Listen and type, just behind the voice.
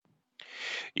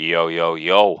Yo, yo,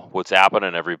 yo. What's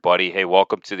happening, everybody? Hey,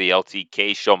 welcome to the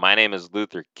LTK show. My name is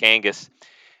Luther Kangas,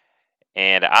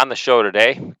 and on the show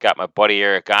today, got my buddy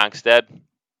Eric Ongstad,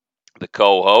 the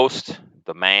co host,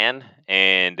 the man,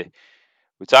 and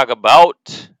we talk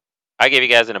about. I gave you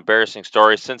guys an embarrassing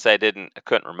story since I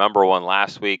couldn't remember one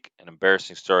last week. An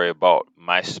embarrassing story about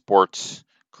my sports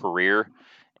career,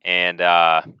 and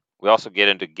we also get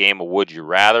into game of Would You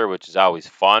Rather, which is always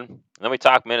fun. And then we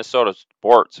talk Minnesota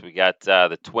sports. We got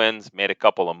the Twins made a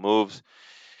couple of moves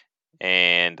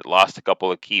and lost a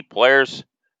couple of key players.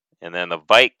 And then the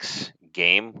Vikes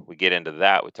game, we get into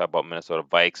that. We talk about Minnesota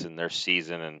Vikes and their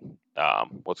season and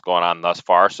what's going on thus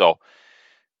far. So,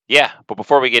 yeah, but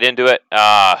before we get into it,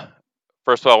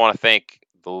 first of all, I want to thank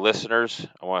the listeners.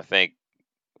 I want to thank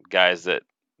guys that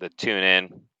tune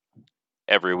in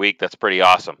every week. That's pretty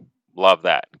awesome. Love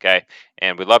that. Okay.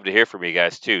 And we'd love to hear from you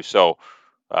guys too. So,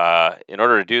 in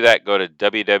order to do that, go to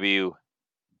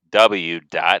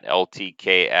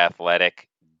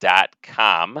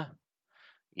www.ltkathletic.com.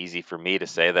 Easy for me to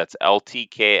say. That's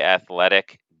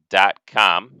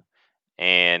ltkathletic.com.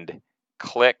 And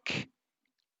click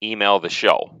email the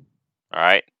show. All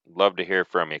right. Love to hear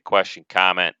from you. Question,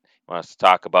 comment, want us to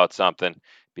talk about something.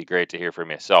 Be great to hear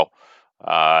from you. So,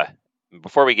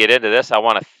 before we get into this, I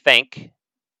want to thank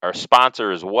our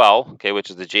sponsor as well, okay, which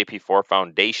is the JP4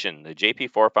 Foundation. The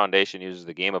JP4 Foundation uses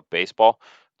the game of baseball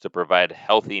to provide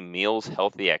healthy meals,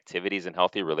 healthy activities, and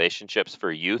healthy relationships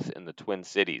for youth in the Twin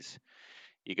Cities.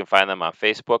 You can find them on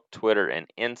Facebook, Twitter, and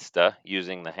Insta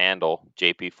using the handle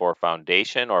JP4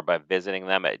 Foundation or by visiting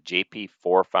them at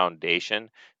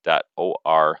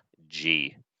jp4foundation.org.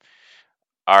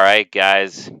 All right,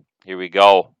 guys, here we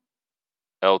go.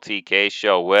 LTK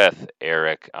show with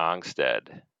Eric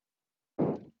Ongstad.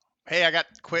 Hey, I got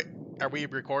quit. Are we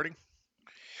recording?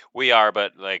 We are,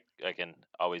 but like I can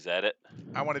always edit.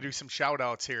 I want to do some shout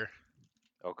outs here.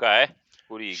 Okay.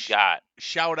 Who do you Sh- got?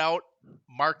 Shout out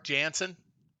Mark Jansen,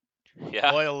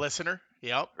 Yeah. loyal listener.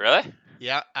 Yep. Really?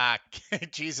 Yeah.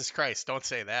 Jesus Christ, don't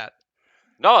say that.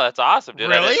 No, that's awesome, dude.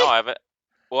 I didn't Really? know.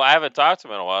 I haven't talked to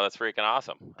him in a while. That's freaking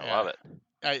awesome. I Yeah. love it.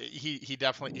 He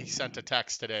definitely he sent a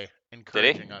text today Did he?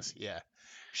 encouraging us. Yeah.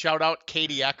 Shout out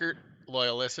Katie Eckert,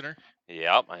 loyal listener.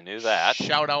 Yep, I knew that.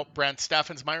 Shout out Brent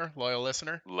Steffensmeyer, loyal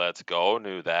listener. Let's go.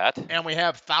 Knew that. And we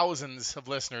have thousands of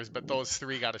listeners, but those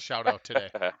three got a shout out today.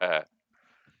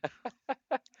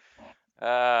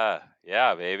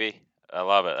 Yeah, baby. I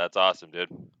love it. That's awesome, dude.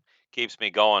 Keeps me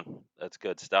going. That's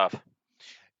good stuff.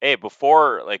 Hey,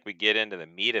 before like we get into the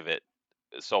meat of it,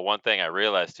 so one thing I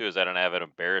realized too is I don't have an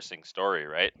embarrassing story,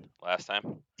 right? Last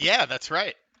time. Yeah, that's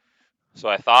right. So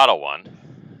I thought of one.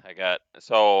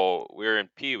 So we were in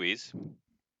Pee Wee's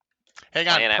Hang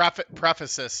on. playing at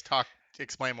Preface this.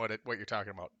 Explain what you're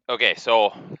talking about. okay,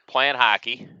 so playing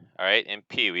hockey, all right, in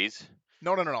Pee Wee's.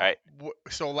 No, no, no, All no. right.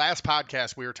 So last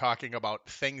podcast we were talking about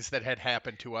things that had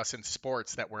happened to us in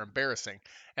sports that were embarrassing,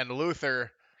 and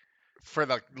Luther, for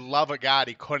the love of God,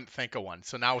 he couldn't think of one.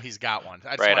 So now he's got one.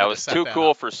 I just Right. I wanted to was set too that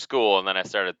cool up. for school and then I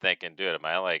started thinking, dude, am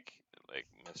I like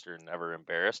Mr. Never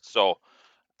Embarrassed? So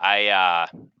I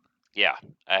yeah,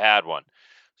 I had one.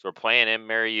 So we're playing in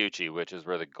Mariucci, which is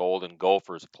where the Golden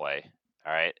Gophers play.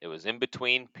 All right. It was in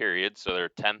between periods, so there are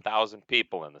 10,000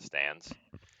 people in the stands.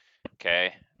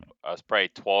 Okay. I was probably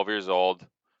 12 years old.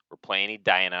 We're playing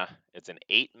Edina. It's an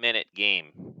 8-minute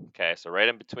game. Okay. So right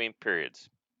in between periods.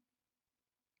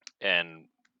 And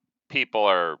people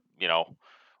are,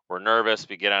 we're nervous.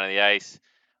 We get onto the ice.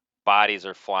 Bodies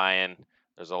are flying.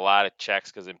 There's a lot of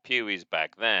checks because in Pee Wee's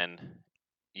back then,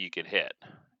 you could hit.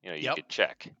 You Yep. could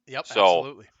check. Yep. So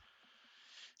Absolutely.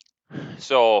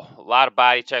 So a lot of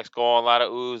body checks going, a lot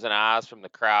of oohs and ahs from the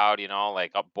crowd.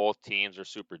 Like both teams are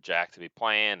super jacked to be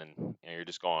playing, and you're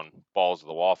just going balls to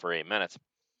the wall for 8 minutes.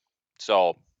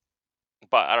 So,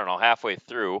 but I don't know, halfway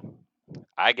through,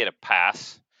 I get a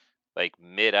pass like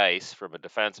mid ice from a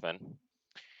defenseman.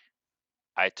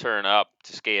 I turn up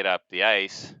to skate up the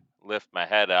ice, lift my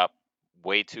head up,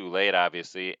 way too late,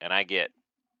 obviously, and I get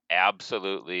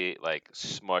absolutely like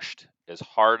smushed as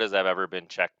hard as I've ever been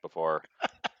checked before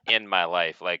in my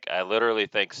life. Like I literally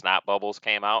think snot bubbles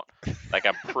came out. Like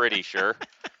I'm pretty sure.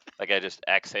 Like I just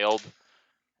exhaled,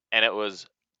 and it was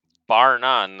bar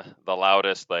none the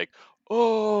loudest like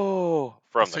oh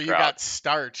from So the you crowd. got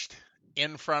starched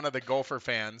in front of the Gopher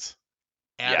fans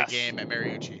at a Yes, game at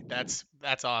Mariucci. That's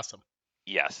awesome.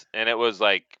 yes, and it was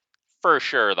like for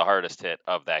sure the hardest hit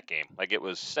of that game. Like it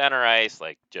was center ice,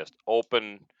 like just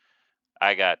open.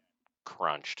 I got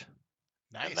crunched,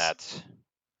 and Nice. that's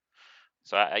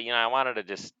so I wanted to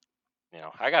just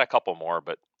I got a couple more,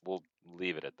 but we'll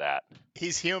leave it at that.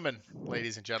 He's human,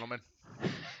 ladies and gentlemen.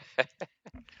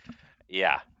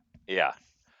 Yeah. Yeah.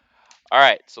 All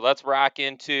right. So let's rock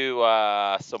into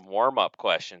some warm up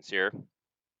questions here.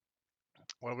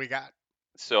 What do we got?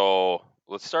 So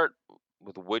let's start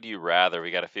with would you rather.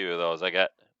 We got a few of those. I got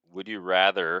would you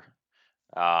rather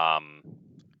um,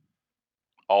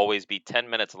 always be 10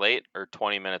 minutes late or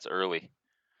 20 minutes early?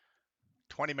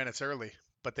 20 minutes early,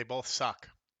 but they both suck.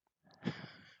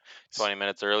 20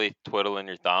 minutes early, twiddling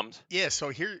your thumbs. Yeah, so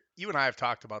here, you and I have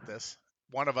talked about this.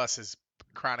 One of us is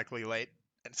chronically late,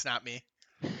 and it's not me.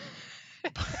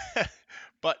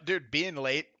 But dude, being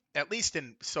late, at least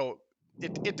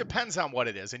it depends on what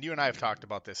it is, and you and I have talked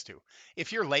about this too.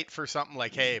 If you're late for something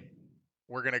like, hey,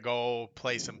 we're gonna go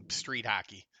play some street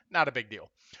hockey, not a big deal.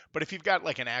 But if you've got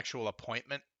like an actual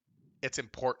appointment, it's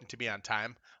important to be on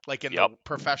time, like in the Yep.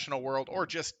 professional world or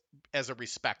just as a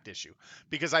respect issue,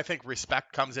 because I think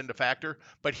respect comes into factor.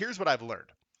 But here's what I've learned: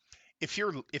 if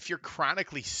you're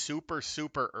chronically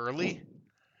super early,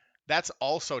 that's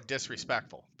also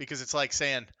disrespectful because it's like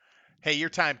saying, "Hey, your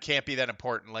time can't be that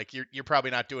important. Like you're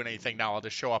probably not doing anything now. I'll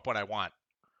just show up when I want."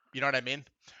 You know what I mean?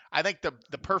 I think the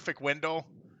perfect window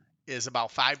is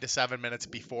about 5 to 7 minutes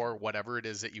before whatever it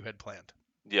is that you had planned.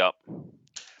 Yep. Now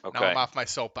I'm Okay. off my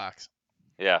soapbox,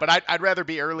 Yeah. but I'd rather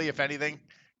be early if anything,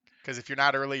 because if you're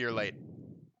not early, you're late.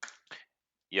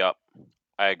 Yep.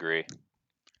 I agree,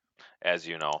 as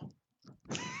you know.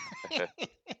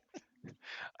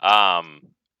 um,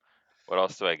 what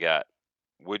else do I got?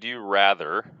 Would you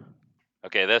rather,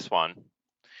 okay, this one,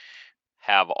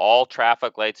 have all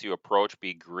traffic lights you approach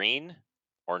be green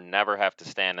or never have to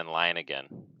stand in line again?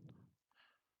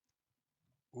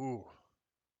 Ooh,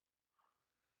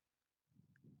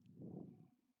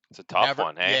 It's a tough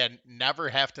one, hey? never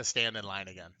have to stand in line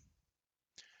again.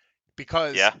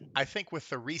 Because Yeah. I think with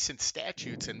the recent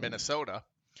statutes in Minnesota,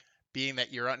 being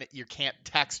that you can't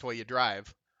text while you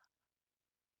drive,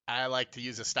 I like to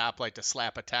use a stoplight to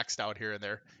slap a text out here and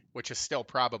there, which is still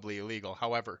probably illegal.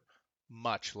 However,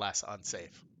 much less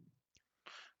unsafe.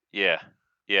 Yeah.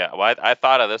 Yeah. Well, I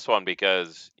thought of this one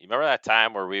because you remember that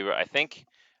time where we were, I think,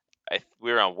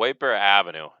 we were on Whitebear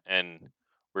Avenue and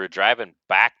we were driving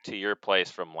back to your place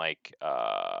from like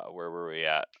where were we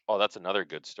at? Oh, that's another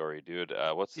good story, dude.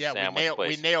 What's the Yeah, sandwich we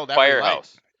place? nailed every light.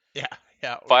 Firehouse. Yeah,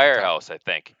 yeah, we could talk. Firehouse, I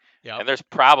think. Yep. And there's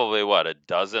probably what, a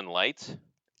dozen lights?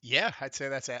 Yeah, I'd say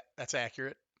that's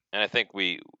accurate. And I think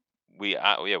yeah,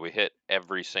 we hit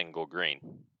every single green.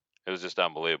 It was just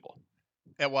unbelievable.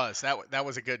 It was that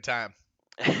was a good time.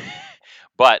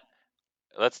 But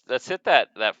let's hit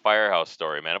that firehouse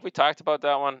story, man. Have we talked about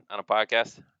that one on a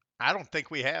podcast? I don't think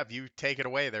we have. You take it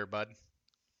away there, bud.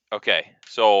 Okay,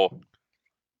 so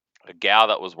a gal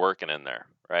that was working in there,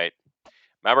 right?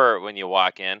 Remember when you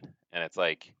walk in and it's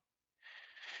like,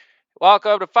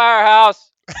 "Welcome to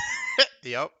Firehouse.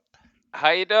 Yep. How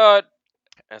you doing?"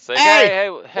 And it's like, Hey, hey,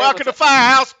 welcome what's to up?"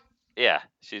 Firehouse. Yeah,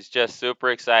 she's just super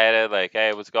excited. Like,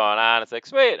 "Hey, what's going on?" It's like,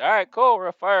 "Sweet, all right, cool. We're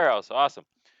at Firehouse, awesome."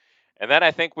 And then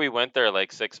I think we went there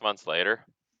like 6 months later,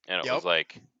 and Yep. it was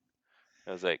like,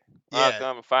 Yeah.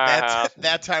 "Welcome to That's Firehouse."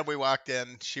 that time we walked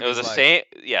in, she It was was the like,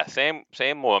 same, yeah,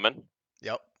 same woman,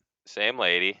 "Yep." same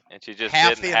lady, and she just Half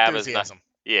didn't the have as not, enthusiasm.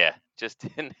 yeah, just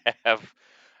didn't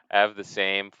have the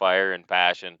same fire and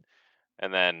passion.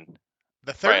 And then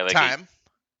The probably third like time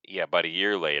yeah, about a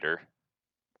year later,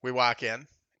 we walk in,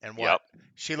 and what? yep,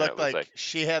 She and it looked was like like,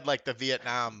 she had like the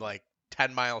Vietnam like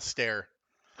 10-mile stare.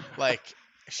 Like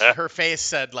her face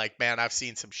said like, "Man, I've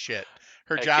seen some shit."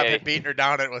 Her job okay. had beaten her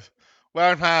down. And it was,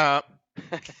 well,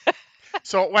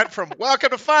 so it went from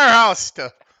 "Welcome to Firehouse"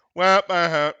 to "Well,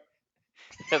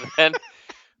 And then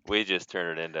we just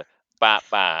turned it into ba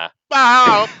ba,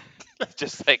 wow."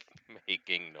 just like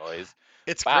making noise,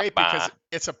 It's ba great because ba.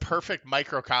 it's a perfect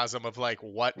microcosm of like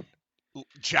what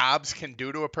jobs can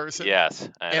do to a person. Yes,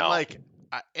 I And know. like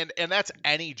and that's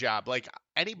any job. Like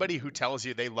anybody who tells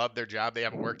you they love their job, they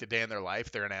haven't worked a day in their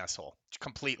life, they're an asshole.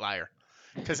 Complete liar.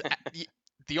 Cuz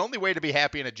the only way to be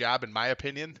happy in a job in my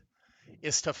opinion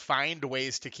is to find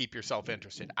ways to keep yourself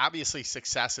interested. Obviously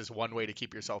success is one way to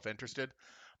keep yourself interested,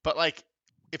 but like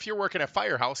if you're working at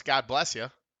Firehouse, God bless you.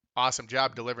 Awesome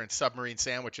job delivering submarine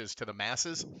sandwiches to the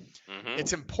masses.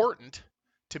 It's Mhm. important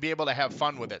to be able to have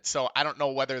fun with it. So I don't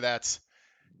know whether that's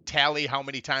tally how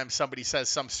many times somebody says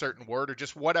some certain word or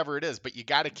just whatever it is, but you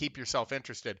got to keep yourself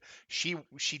interested. She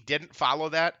didn't follow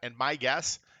that, and my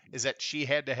guess is that she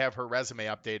had to have her resume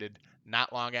updated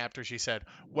not long after she said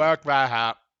work right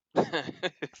hop.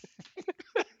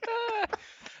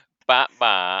 Ba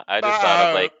ba. I just thought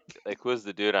of Bah. like who's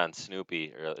the dude on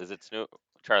Snoopy, or is it Snoop?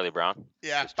 Charlie Brown?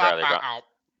 Yeah, Just bah, Charlie bah, Brown. ow.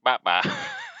 Ba ba.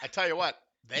 I tell you what,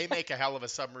 they make a hell of a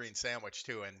submarine sandwich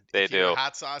too, and They if you're a do.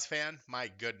 hot sauce fan, my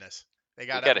goodness. They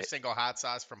We got every gotta, single hot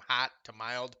sauce from hot to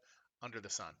mild under the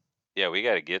sun. yeah, we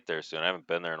gotta get there soon. I haven't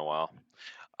been there in a while.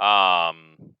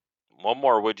 Um, one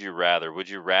more. Would you rather? Would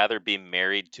you rather be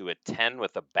married to a 10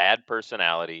 with a bad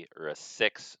personality or a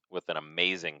 6 with an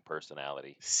amazing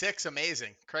personality? Six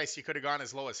amazing. Christ, you could have gone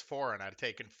as low as four, and I'd have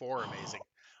taken four amazing.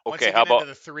 Once Okay, you get into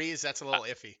the threes, that's a little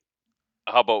iffy.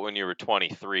 how about when you were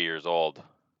 23 years old?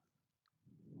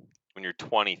 When you're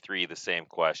 23, the same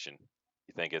question.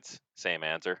 You think it's same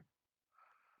answer?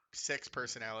 Six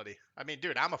personality. I mean,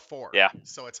 dude, I'm a four, Yeah,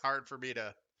 so it's hard for me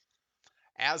to.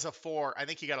 As a four, I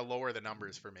think you got to lower the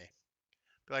numbers for me.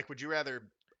 Like, would you rather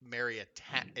marry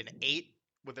an eight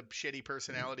with a shitty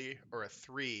personality or a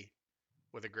three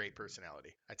with a great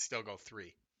personality? I'd still go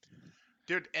three,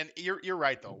 dude. And you're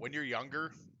right though. When you're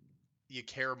younger, you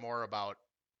care more about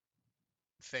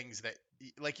things that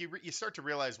like you start to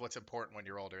realize what's important when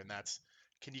you're older, and that's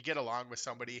can you get along with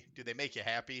somebody? Do they make you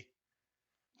happy?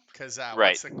 Because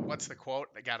right. what's the quote?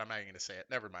 God, I'm not even gonna say it.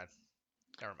 Never mind.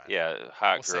 Never mind. Yeah,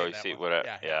 We'll hot girl, save you that see one. what?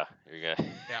 Yeah, yeah, Yeah, you're gonna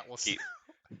yeah. keep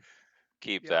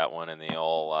keep Yep. that one in the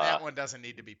old That one doesn't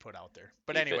need to be put out there.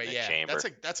 But keep it anyway, in a yeah, chamber.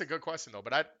 that's a good question though.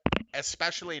 But I,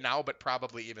 especially now, but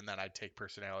probably even then, I'd take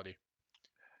personality.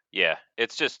 Yeah,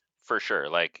 it's just for sure.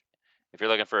 Like, if you're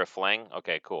looking for a fling,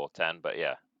 okay, cool, 10. But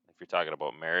yeah, if you're talking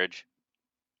about marriage,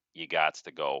 you gots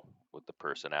to go with the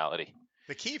personality.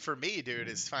 The key for me, dude,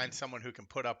 is find someone who can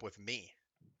put up with me.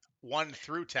 1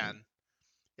 through 10.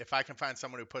 If I can find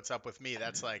someone who puts up with me,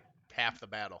 that's like half the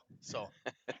battle. So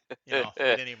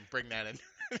we didn't even bring that in,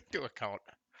 into account.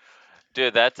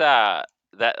 Dude, that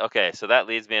okay, so that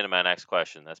leads me into my next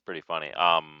question. That's pretty funny.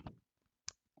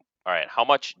 All right, how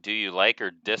much do you like or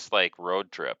dislike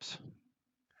road trips?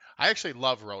 I actually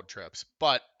love road trips,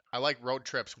 but I like road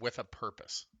trips with a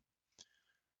purpose.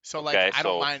 So like Okay, I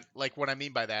don't so mind like what I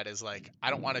mean by that is like I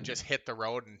don't want to just hit the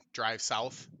road and drive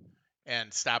south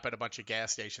and stop at a bunch of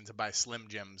gas stations and buy Slim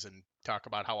Jims and talk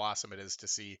about how awesome it is to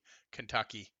see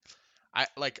Kentucky. I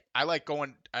like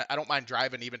going I don't mind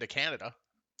driving even to Canada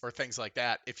or things like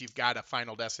that if you've got a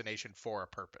final destination for a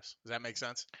purpose. Does that make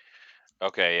sense?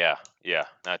 okay, yeah, yeah,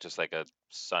 not just like a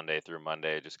Sunday through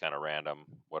Monday, just kind of random,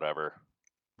 whatever,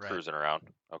 Right. cruising around.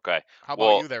 Okay, How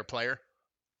about well, you there, player?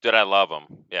 did I love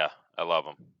them? Yeah, I love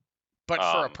them. But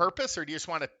for a Um, purpose, or do you just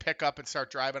want to pick up and start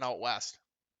driving out west?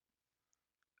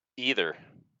 either,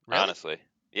 Really? honestly,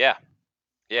 yeah,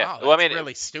 yeah. Wow, Well, I that's mean,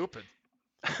 really stupid.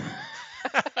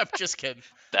 I'm just kidding.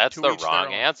 that's To the each their wrong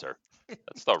own. answer.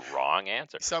 That's the wrong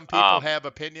answer. Some people Um, have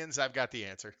opinions. I've got the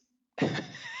answer.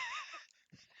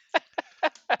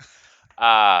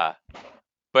 uh,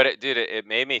 but it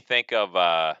made me think of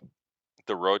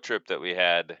the road trip that we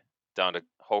had down to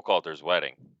Hochhalter's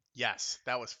wedding. Yes,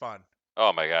 that was fun.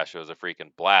 Oh my gosh, it was a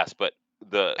freaking blast. But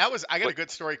the I got a what?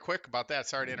 good story quick about that.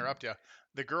 Sorry to interrupt you.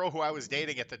 The girl who I was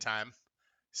dating at the time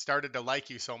started to like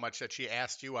you so much that she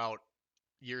asked you out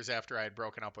years after I had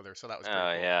broken up with her. So that was pretty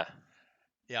Oh cool. yeah,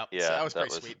 Yep. So yeah, that was that pretty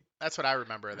was. sweet. That's what I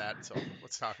remember of that. So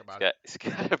let's talk about it. He's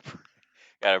got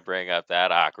to bring up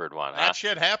that awkward one, huh? That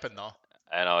shit happened though.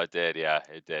 I know it did. Yeah,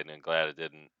 it did. And glad it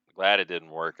didn't. Glad it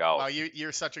didn't work Well, out.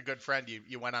 you're such a good friend.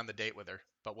 You went on the date with her,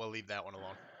 but we'll leave that one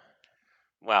alone.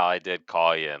 Well, I did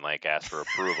call you and like ask for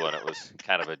approval, and it was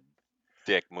kind of a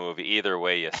dick move. Either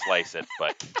way you slice it,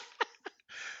 but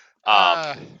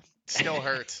Uh, um, still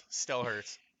hurts. Still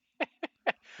hurts.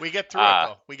 We get through it uh,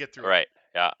 though. We get through it. right,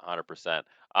 yeah, 100%.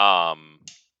 Um,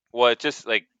 well, it's just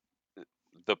like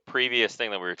the previous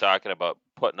thing that we were talking about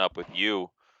putting up with you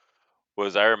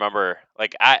was I remember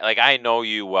I know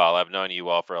you well. I've known you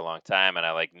well for a long time, and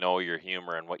I like know your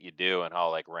humor and what you do and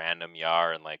how like random you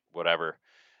are and like whatever.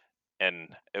 And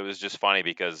it was just funny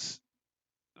because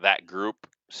that group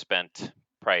spent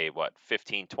probably what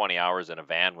 15, 20 hours in a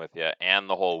van with you and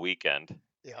the whole weekend.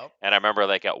 Yep. And I remember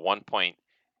like at one point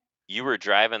you were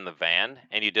driving the van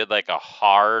and you did like a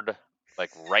hard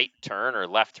like right turn or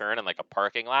left turn in like a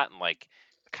parking lot and like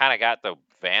kind of got the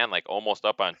van like almost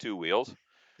up on two wheels.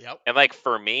 Yep. And like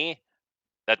for me,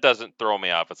 that doesn't throw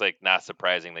me off. It's like not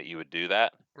surprising that you would do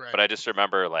that. But Right. I just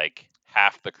remember like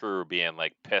half the crew being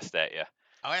like pissed at you.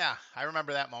 Oh yeah, I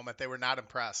remember that moment. They were not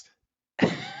impressed.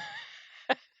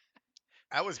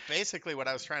 I was basically what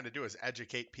I was trying to do is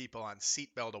educate people on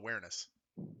seatbelt awareness.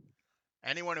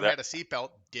 Anyone who That had a seatbelt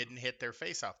didn't hit their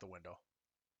face off the window.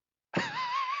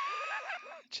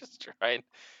 just trying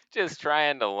just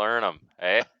trying to learn them,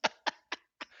 eh?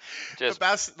 The Just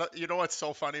best, you know what's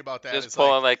so funny about that just is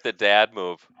like, pulling like the dad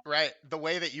move. right, the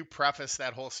way that you preface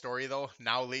that whole story though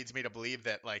now leads me to believe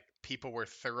that like people were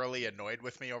thoroughly annoyed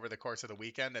with me over the course of the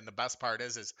weekend. And the best part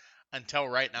is until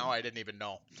right now I didn't even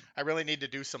know. I really need to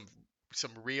do some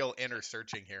real inner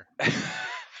searching here.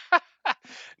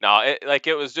 No,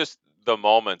 it was just the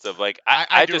moments of like I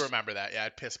I do just remember that. Yeah,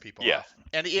 it pissed people yeah. off.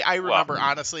 And I Well, remember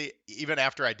honestly, even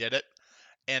after I did it,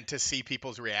 and to see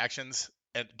people's reactions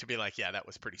and to be like, yeah, that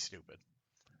was pretty stupid.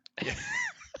 Yeah.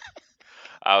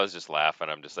 I was just laughing.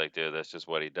 I'm just like, dude, that's just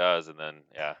what he does. And then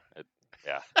yeah,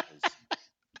 it's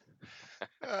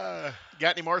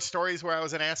Got any more stories where I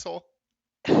was an asshole?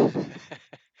 not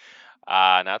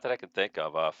that I can think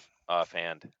of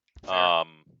offhand. Fair. Um,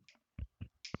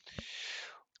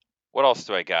 what else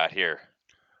do I got here?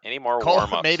 Any more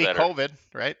warm ups Maybe that are, COVID,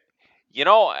 right?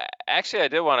 actually, I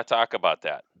did want to talk about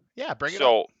that. Yeah, bring it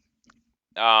up.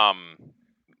 So, um,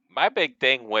 my big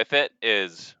thing with it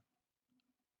is,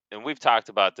 and we've talked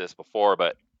about this before,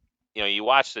 but you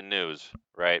watch the news,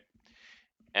 right?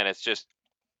 And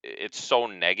it's so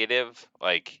negative.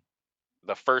 Like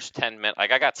the first 10 minutes,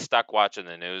 like I got stuck watching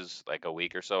the news like a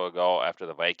week or so ago after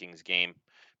the Vikings game,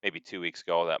 maybe 2 weeks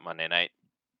ago, that Monday night.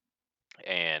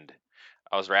 And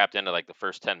I was wrapped into like the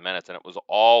first 10 minutes, and it was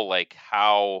all like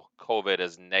how COVID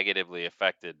has negatively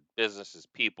affected businesses,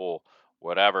 people,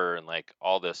 whatever, and like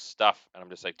all this stuff. And I'm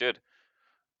just like, dude,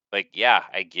 like, yeah,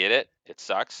 I get it. It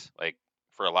sucks, like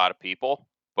for a lot of people,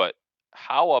 but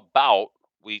how about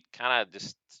we kind of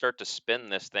just start to spin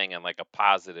this thing in like a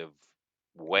positive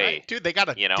Right, way, dude, they got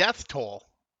a you know? death toll.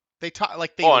 They talk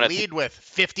like they Oh, and it's lead with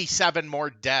 57 more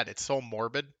dead. It's so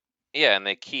morbid. yeah, and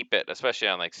they keep it, especially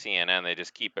on like CNN, they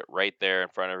just keep it right there in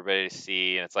front of everybody to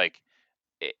see, and it's like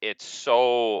it's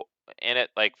so in it.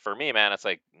 Like for me, man, it's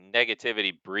like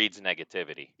negativity breeds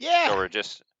negativity. So Yeah. we're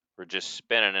just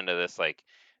spinning into this like.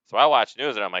 So I watch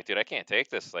news and I'm like, dude, I can't take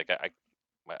this. Like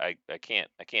I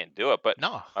can't do it. But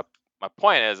No. my my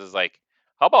point is like,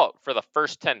 how about for the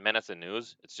first 10 minutes of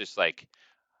news, it's just like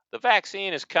the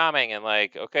vaccine is coming and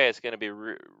like okay, it's going to be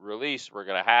released. We're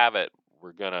going to have it.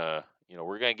 We're going to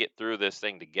get through this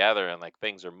thing together, and like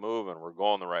things are moving. We're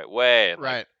going the right way, and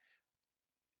like Right.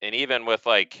 and even with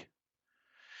like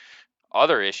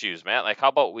other issues, man. Like, how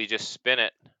about we just spin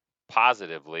it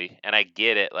positively? And I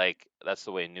get it. Like, that's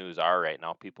the way news are right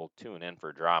now. People tune in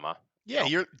for drama. You Yeah, know,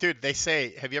 you're dude, they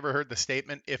say, have you ever heard the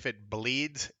statement if it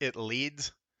bleeds, it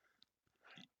leads?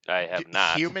 I have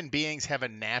not. Human beings have a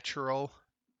natural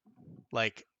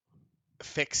like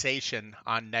fixation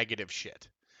on negative shit.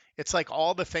 It's like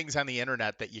all the things on the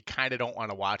internet that you kind of don't want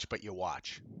to watch but you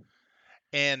watch.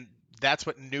 And that's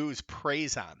what news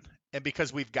preys on. And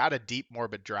because we've got a deep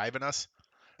morbid drive in us,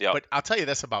 Yep. but I'll tell you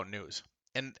this about news.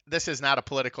 And this is not a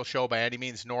political show by any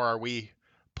means, nor are we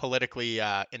politically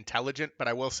intelligent, but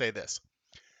I will say this.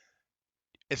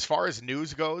 As far as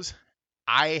news goes,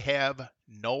 I have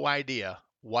no idea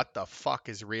what the fuck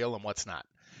is real and what's not.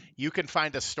 You can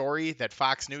find a story that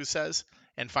Fox News says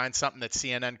and find something that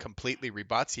CNN completely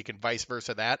rebuts. You can vice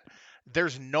versa that.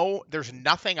 There's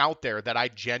nothing out there that I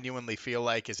genuinely feel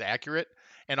like is accurate.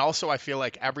 And also I feel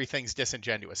like everything's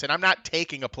disingenuous. And I'm not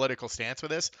taking a political stance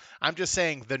with this. I'm just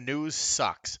saying the news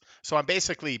sucks. So I'm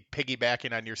basically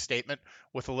piggybacking on your statement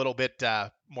with a little bit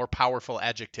more powerful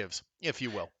adjectives, if you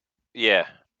will. Yeah.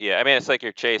 Yeah. I mean, it's like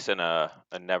you're chasing a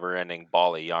never ending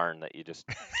ball of yarn that you just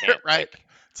can't, Right? like,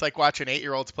 It's like watching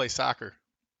 8-year-olds play soccer.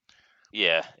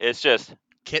 yeah. It's just,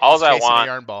 Kittens all I chasing a want,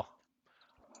 yarn ball.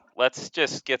 let's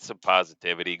just get some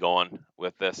positivity going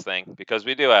with this thing because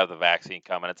we do have the vaccine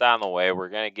coming. It's on the way. We're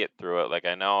going to get through it. Like,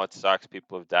 I know it sucks.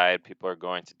 People have died. People are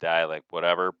going to die, like,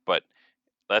 whatever. But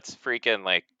let's freaking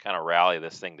like kind of rally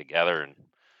this thing together and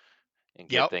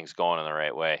get Yep. things going in the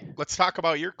right way. Let's talk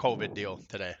about your COVID deal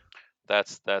today.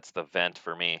 That's the vent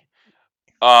for me.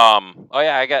 Oh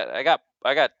yeah, I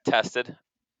got tested.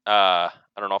 I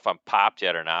don't know if I'm popped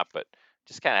yet or not, but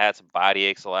just kind of had some body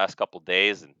aches the last couple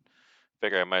days and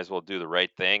figure I might as well do the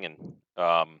right thing, and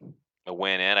I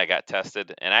went in, I got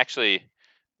tested, and actually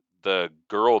the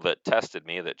girl that tested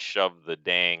me that shoved the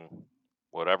dang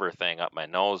whatever thing up my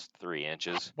nose 3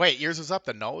 inches. Wait, yours was up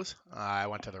the nose? I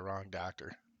went to the wrong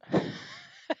doctor.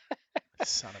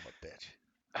 Son of a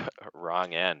bitch.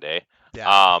 Wrong end, eh?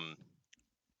 Yeah. Um,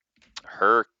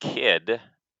 her kid,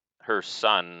 her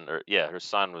son, or yeah, her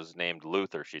son was named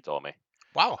Luther. She told me.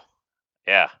 Wow.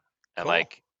 Yeah, and Cool.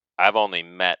 like I've only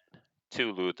met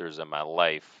two Luthers in my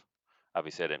life.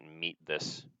 Obviously, I didn't meet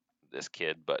this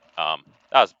kid, but that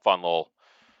was a fun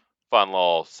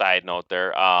little side note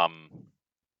there.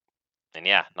 And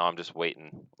yeah, no, I'm just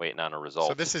waiting on the So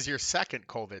results. this is your second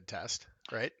COVID test,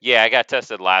 right? Yeah, I got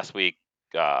tested last week,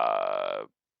 uh,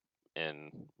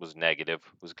 and was negative.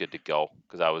 Was good to go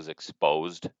because I was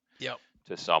exposed Yep.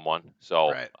 to someone.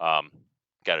 So Right.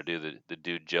 got to do the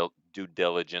due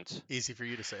diligence. Easy for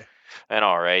you to say. And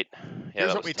all right, yeah, Here's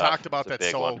that what was we tough. talked It was about a that's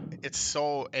big so one. it's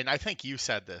so and I think you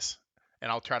said this,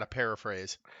 and I'll try to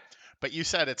paraphrase. But you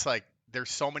said it's like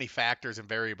there's so many factors and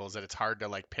variables that it's hard to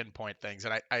like pinpoint things.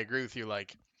 And I agree with you.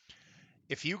 Like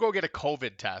if you go get a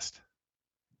COVID test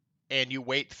and you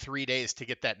wait 3 days to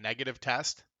get that negative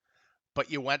test,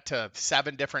 but you went to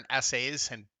 7 different SAs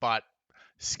and bought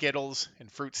Skittles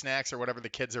and fruit snacks or whatever the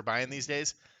kids are buying these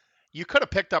days, you could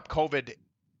have picked up COVID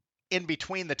in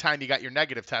between the time you got your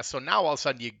negative test. So now all of a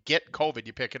sudden you get COVID,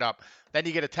 you pick it up, then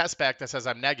you get a test back that says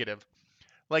I'm negative.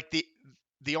 Like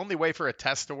the only way for a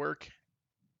test to work,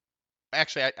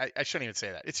 actually I shouldn't even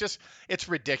say that. It's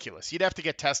ridiculous. You'd have to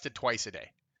get tested twice a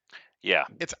day. Yeah.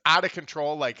 It's out of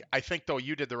control. Like I think though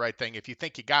you did the right thing if you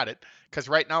think you got it, because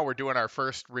right now we're doing our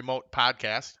first remote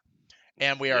podcast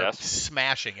and we are Yes.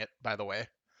 smashing it, by the way,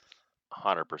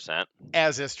 100%.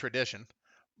 as is tradition.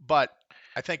 But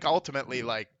I think ultimately,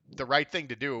 like the right thing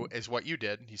to do is what you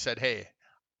did. You said, "Hey,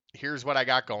 here's what I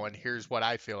got going. Here's what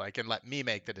I feel like, and let me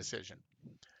make the decision."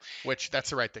 Which that's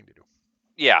the right thing to do.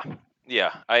 Yeah.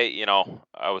 Yeah.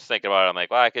 I was thinking about it. I'm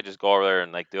like, well, I could just go over there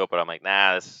and like do it, but I'm like,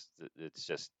 nah, it's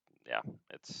just, yeah,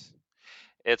 it's,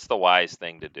 it's the wise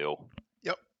thing to do.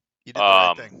 Yep, you did the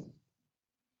right thing. Um,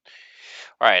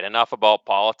 all right, enough about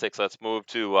politics. Let's move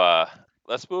to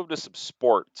some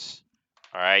sports.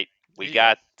 All right. There We you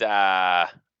go.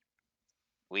 got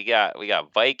we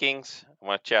got Vikings. I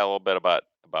want to chat a little bit about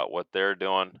what they're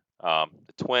doing. The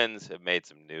Twins have made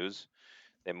some news.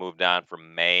 They moved on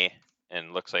from May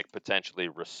and looks like potentially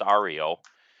Rosario.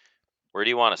 Where do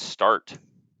you want to start?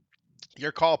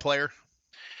 Your call, player.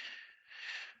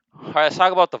 All right, let's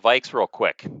talk about the Vikes real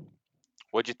quick.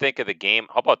 What'd you think of the game?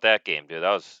 How about that game, dude?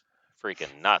 That was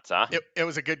freaking nuts, huh? It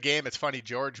was a good game. It's funny.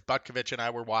 George Butkovich and I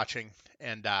were watching,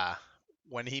 and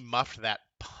when he muffed that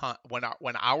punt,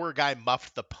 when our guy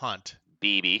muffed the punt,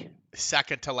 BB.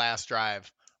 second to last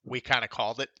drive, we kind of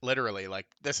called it literally. Like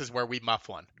this is where we muff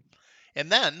one. And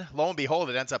then lo and behold,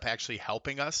 it ends up actually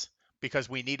helping us because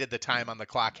we needed the time on the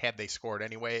clock had they scored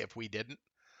anyway. If we didn't.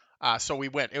 So we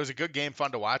went. It was a good game,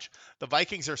 fun to watch. The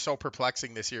Vikings are so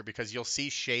perplexing this year because you'll see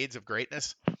shades of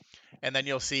greatness and then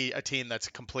you'll see a team that's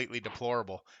completely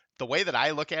deplorable. The way that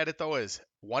I look at it, though, is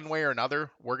one way or another,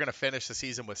 we're going to finish the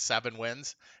season with 7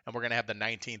 wins, and we're going to have the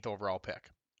 19th overall pick.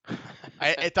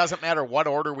 It doesn't matter what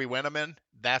order we win them in.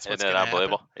 That's Isn't what's it going to happen.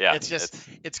 unbelievable? Yeah, It's just, it's.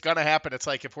 it's going to happen. It's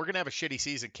like if we're going to have a shitty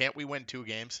season, can't we win 2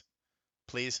 games,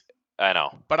 please? I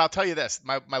know. But I'll tell you this,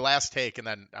 my last take, and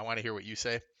then I want to hear what you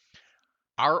say.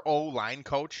 Our O line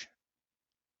coach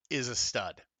is a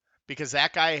stud because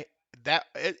that guy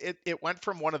it went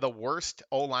from one of the worst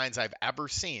O lines I've ever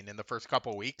seen in the first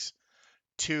couple of weeks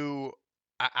to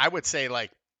I would say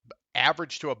like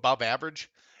average to above average.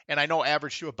 And I know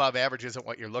average to above average isn't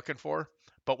what you're looking for,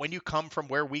 but when you come from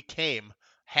where we came,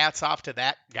 hats off to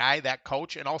that guy, that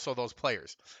coach, and also those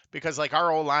players. Because like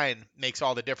our O line makes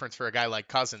all the difference for a guy like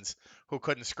Cousins who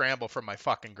couldn't scramble from my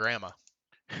fucking grandma.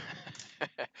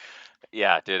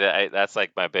 Yeah, dude, that's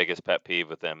like my biggest pet peeve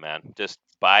with them, man. Just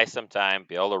buy some time,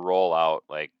 be able to roll out.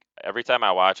 Like every time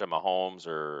I watch a Mahomes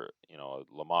or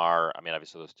Lamar, I mean,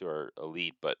 obviously those two are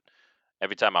elite, but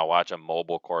every time I watch a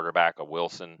mobile quarterback, a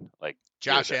Wilson, like,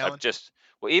 Josh dude, I've Allen, just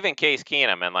well, even Case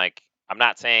Keenum, and like, I'm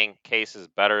not saying Case is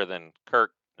better than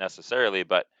Kirk necessarily,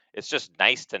 but it's just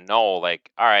nice to know, like,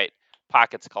 all right,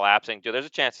 pockets collapsing, dude. There's a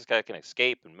chance this guy can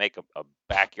escape and make a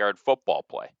backyard football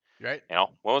play. right?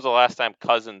 When was the last time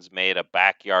Cousins made a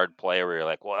backyard play where you're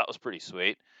like, well, that was pretty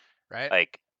sweet? Right?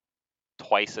 Like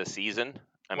twice a season.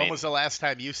 I When was mean, the last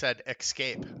time you said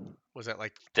escape? Was it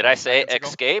like did I 20 say seconds ago?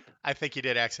 escape? I think you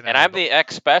did And accidentally, I'm but the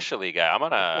ex specialty guy. I'm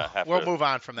gonna have we'll to. move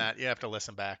on from that. You have to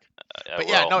listen back. I But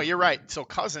yeah, will. no, you're right. So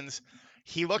Cousins,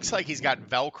 he looks like he's got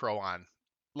Velcro on.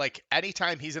 Like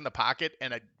anytime he's in the pocket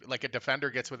and a defender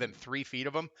gets within 3 feet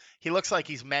of him, he looks like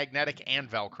he's magnetic and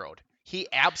Velcroed. He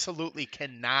absolutely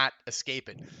cannot escape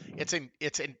it. It's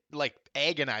in like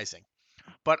agonizing.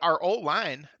 But our O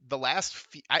line,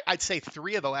 I'd say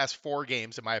 3 of the last 4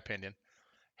 games, in my opinion,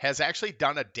 has actually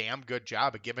done a damn good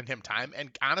job of giving him time. And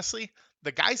honestly,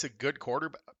 the guy's a good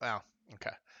quarterback. Well,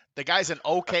 okay. The guy's an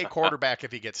okay quarterback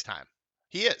if he gets time.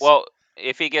 He is. Well,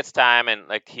 if he gets time and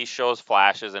like he shows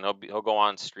flashes and he'll go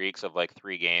on streaks of like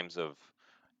 3 games of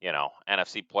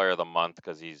NFC Player of the Month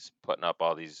because he's putting up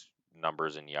all these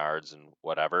numbers and yards and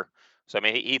whatever. So I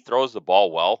mean he throws the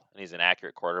ball well and he's an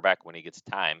accurate quarterback when he gets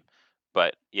time.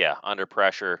 But yeah, under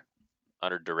pressure,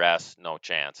 under duress, no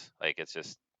chance. Like it's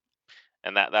just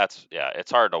and that's yeah,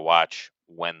 it's hard to watch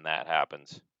when that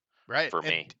happens Right. for And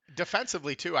me.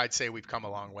 defensively too, I'd say we've come a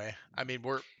long way. I mean,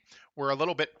 we're a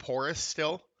little bit porous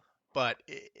still, but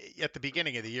at the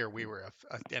beginning of the year we were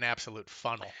an absolute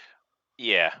funnel.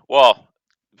 Yeah. Well,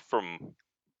 from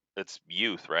it's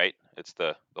youth, right? It's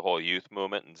the whole youth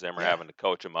movement, and Zimmer Yeah, having to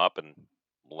coach them up and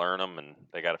learn them, and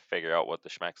they got to figure out what the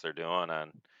schmecks they're doing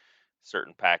on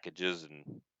certain packages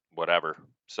and whatever.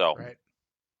 So right.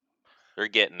 they're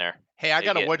getting there. Hey, I They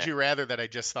got a getting would there. you rather that I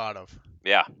just thought of.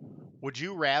 Yeah, Would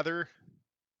you rather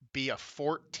be a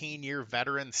 14-year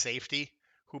veteran safety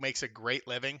who makes a great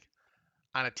living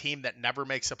on a team that never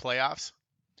makes the playoffs,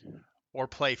 or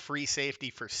play free safety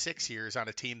for 6 years on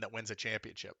a team that wins a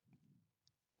championship?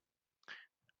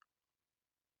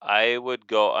 I would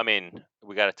go. I mean,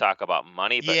 we got to talk about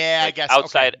money, but Yeah, I like guess. Okay.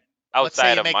 outside Let's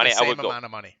say you of make the money, I same would go. amount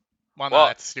of money. Well, no, Well,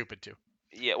 that's stupid too.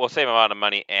 yeah, well, same amount of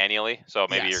money annually. So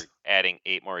maybe Yes. you're adding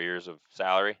 8 more years of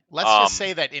salary. Let's just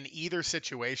say that in either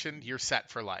situation, you're set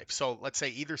for life. So let's say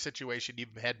either situation you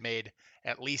had made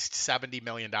at least $70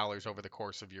 million over the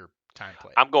course of your time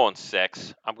played. I'm going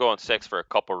six. I'm going six for a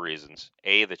couple reasons.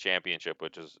 A, the championship,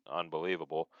 which is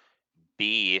unbelievable.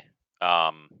 B,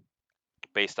 um,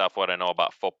 based off what I know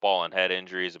about football and head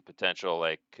injuries and potential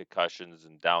like concussions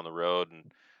and down the road and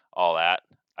all that,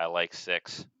 I like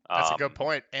six. That's a good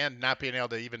point. And not being able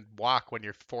to even walk when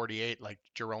you're 48, like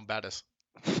Jerome Bettis.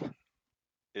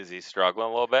 Is he struggling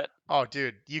a little bit? Oh,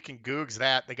 dude, you can Googs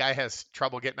that. The guy has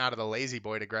trouble getting out of the lazy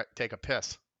boy to take a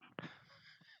piss.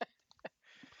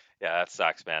 Yeah, that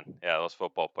sucks, man. Yeah, those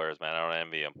football players, man, I don't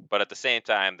envy them. But at the same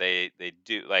time, they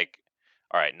do like,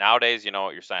 all right, nowadays you know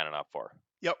what you're signing up for,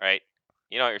 Yep. right?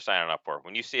 You know what you're signing up for.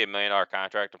 When you see $1 million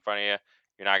contract in front of you,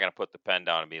 you're not gonna put the pen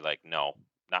down and be like, no.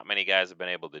 Not many guys have been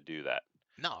able to do that.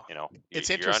 No. You know, It's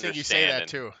you're interesting you say that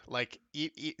understanding. too. Like,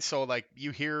 so like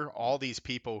you hear all these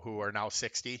people who are now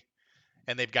 60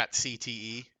 and they've got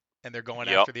CTE and they're going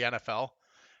Yep. after the NFL.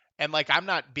 And like, I'm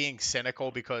not being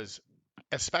cynical because,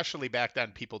 especially back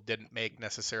then, people didn't make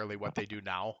necessarily what they do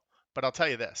now. But I'll tell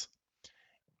you this: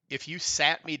 if you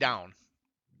sat me down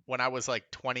when I was like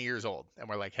 20 years old and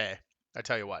we're like, hey, I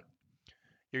tell you what,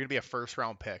 you're gonna be a first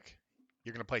round pick.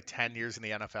 You're gonna play 10 years in the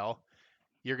NFL.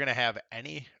 You're gonna have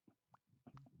any.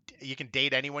 You can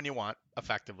date anyone you want,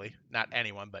 effectively. Not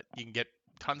anyone, but you can get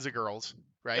tons of girls,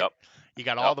 right? Yep. You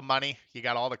got all Yep. the money. You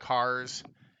got all the cars.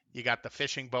 You got the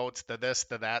fishing boats, the this,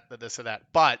 the that, the this, or that.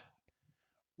 But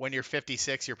when you're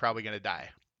 56, you're probably gonna die.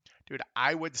 Dude,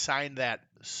 I would sign that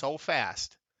so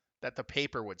fast that the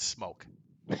paper would smoke.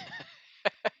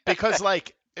 Because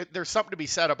like there's something to be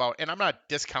said about, and I'm not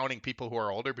discounting people who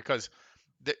are older because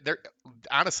they're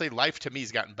honestly, life to me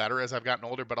has gotten better as I've gotten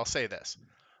older. But I'll say this: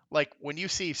 like when you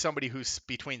see somebody who's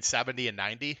between 70 and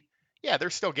 90, yeah, they're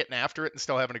still getting after it and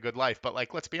still having a good life. But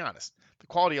like, let's be honest, the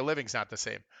quality of living's not the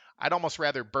same. I'd almost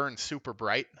rather burn super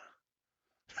bright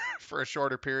for a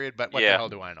shorter period. But what the Yeah. hell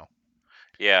do I know?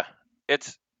 Yeah.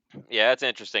 It's yeah, it's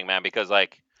interesting, man, because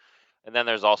like, and then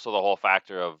there's also the whole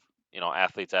factor of,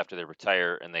 athletes after they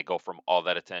retire and they go from all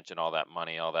that attention, all that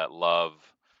money, all that love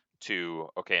to,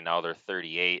 okay, now they're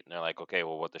 38 and they're like, okay,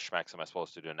 well, what the schmecks am I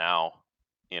supposed to do now?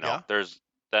 Yeah, There's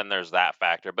that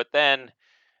factor. But then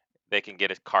they can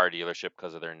get a car dealership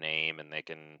because of their name and they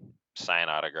can sign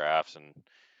autographs and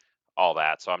all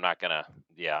that. So I'm not gonna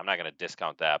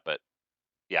discount that. But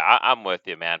yeah, I'm with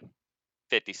you, man.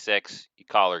 56, you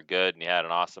call her good and you had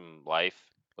an awesome life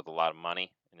with a lot of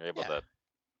money and you're able yeah. to,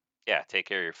 yeah, take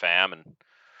care of your fam and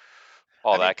I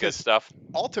all mean, that good because stuff.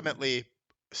 ultimately,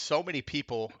 so many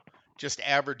people, just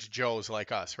average Joes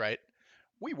like us, right?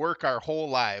 We work our whole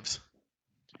lives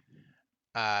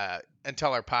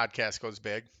until our podcast goes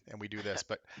big and we do this.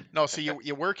 But no, so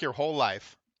you work your whole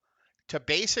life to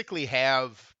basically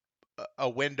have a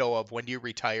window of when you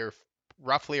retire,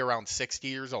 roughly around 60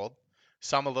 years old,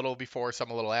 some a little before, some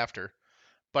a little after,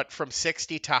 but from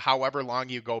 60 to however long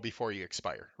you go before you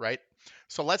expire, right?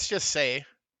 So let's just say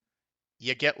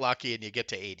you get lucky and you get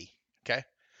to 80, okay?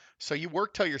 So you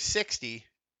work till you're 60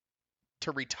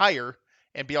 to retire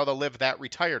and be able to live that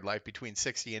retired life between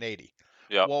 60 and 80.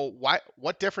 Yep. Well, why?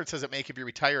 What difference does it make if you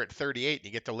retire at 38 and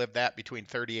you get to live that between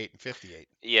 38 and 58?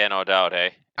 Yeah, no doubt.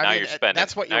 Hey, I mean,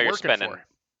 that's what now you're you're working for spending,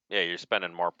 yeah, you're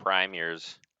spending more prime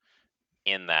years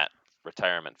in that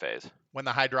retirement phase. when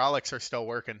the hydraulics are still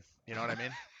working. You know what I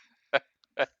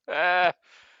mean? Ah,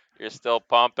 you're still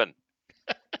pumping.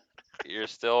 You're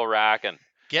still rocking.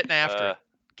 Getting after Uh, it,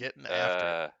 getting after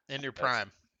it uh, in your that's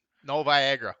prime. No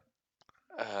Viagra.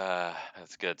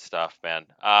 that's good stuff, man.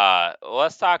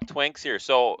 Let's talk Twinks here.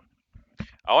 So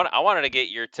I wanted to get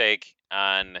your take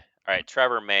on. All right,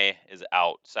 Trevor May is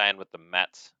out, signed with the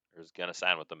Mets, or is gonna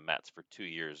sign with the Mets for 2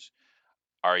 years.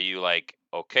 Are you like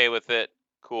okay with it?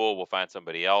 Cool, we'll find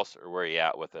somebody else, or where are you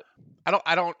at with it?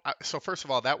 I don't. So first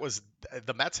of all, that was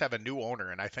the Mets have a new owner,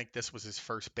 and I think this was his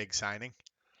first big signing,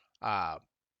 uh,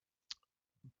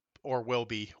 or will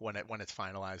be when it's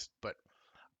finalized. But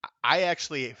I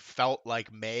actually felt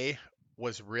like May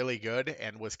was really good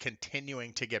and was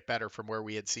continuing to get better from where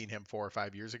we had seen him 4 or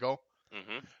 5 years ago.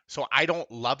 Hmm. So I don't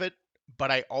love it,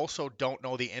 but I also don't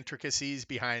know the intricacies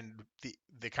behind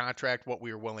the contract, what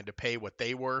we were willing to pay, what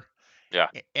they were. Yeah,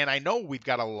 And I know we've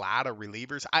got a lot of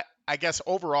relievers. I guess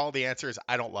overall the answer is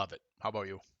I don't love it. How about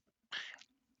you?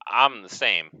 I'm the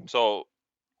same. So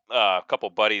a couple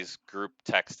buddies group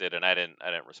texted, and I didn't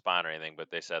respond or anything, but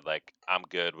they said like I'm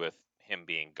good with him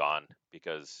being gone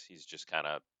because he's just kind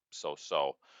of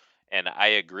so. And I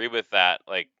agree with that.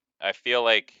 Like I feel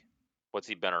like what's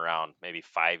he been around? Maybe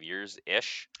 5 years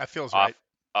ish, That feels off right.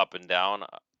 up and down.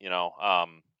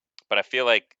 But I feel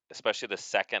like especially the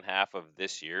second half of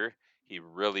this year, he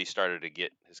really started to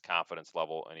get his confidence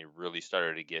level, and he really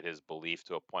started to get his belief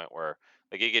to a point where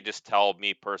like he could just tell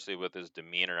me personally with his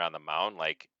demeanor on the mound,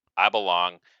 like I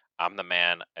belong. I'm the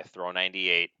man. I throw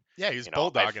 98. Yeah, he's You know, I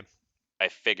bulldogging. I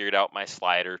figured out my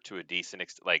slider to a decent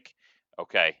extent. Like,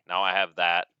 okay, now I have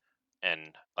that, and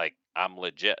like I'm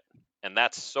legit. And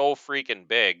that's so freaking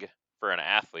big for an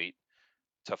athlete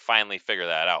to finally figure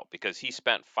that out because he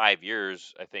spent 5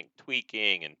 years, I think,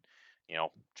 tweaking and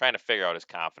trying to figure out his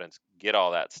confidence, get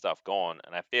all that stuff going.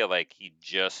 And I feel like he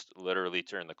just literally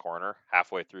turned the corner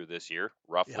halfway through this year, Yep.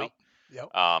 roughly.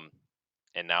 Yep. Um,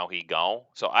 and now he gone.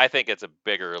 So I think it's a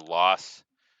bigger loss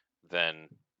than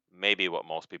maybe what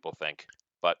most people think.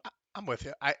 But I'm with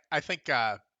you. I think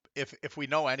if we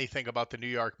know anything about the New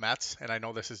York Mets, and I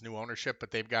know this is new ownership,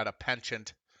 but they've got a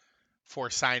penchant for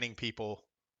signing people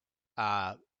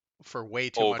uh, for way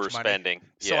too much money. overspending,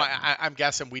 So yeah, I'm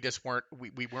guessing we just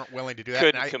we weren't willing to do that.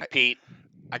 And couldn't compete.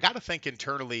 I got to think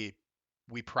internally,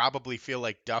 we probably feel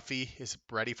like Duffy is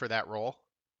ready for that role.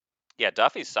 Yeah,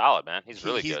 Duffy's solid, man. He's He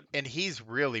really he's good. and he's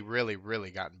really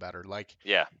gotten better. Like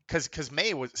Yeah, because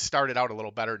May was started out a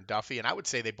little better than Duffy, and I would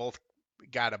say they both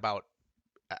got about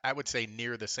I would say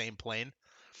near the same plane.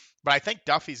 But I think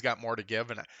Duffy's got more to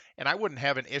give, and I wouldn't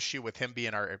have an issue with him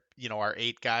being our our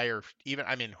eight guy, or even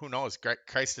I mean who knows,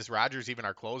 Christ is Rogers even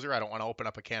our closer. I don't want to open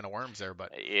up a can of worms there,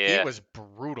 but he yeah, was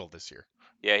brutal this year.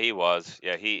 yeah. He was.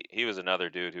 Yeah, he was another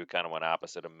dude who kind of went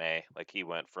opposite of May. Like he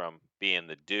went from being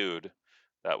the dude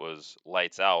that was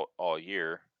lights out all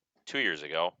year 2 years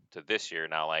ago to this year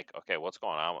now. Like, okay, what's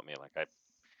going on with me? Like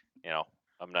you know,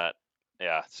 I'm not.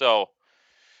 Yeah. So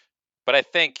but I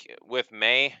think with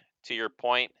May, to your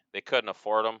point, they couldn't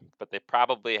afford him, but they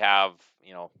probably have,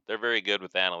 they're very good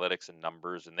with analytics and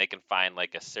numbers, and they can find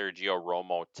like a Sergio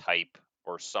Romo type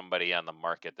or somebody on the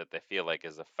market that they feel like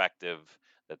is effective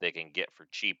that they can get for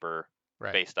cheaper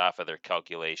Right. based off of their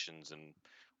calculations and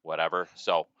whatever.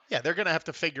 So, Yeah, they're gonna have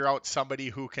to figure out somebody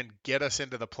who can get us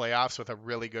into the playoffs with a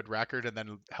really good record, and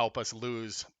then help us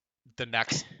lose the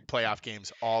next playoff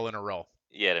games all in a row.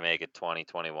 yeah, to make it 20,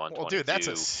 21, Well, dude, that's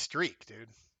a 22. streak, dude.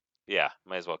 Yeah,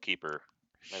 might as well keep her,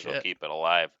 might as well Shit. keep it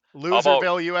alive. How about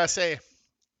Loserville, USA.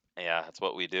 Yeah, that's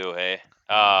what we do, hey.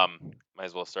 Hmm. Might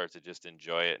as well start to just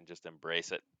enjoy it and just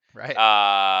embrace it. Right.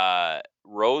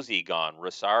 Rosie gone.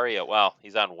 Rosario, well,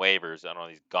 he's on waivers. I don't know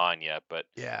if he's gone yet, but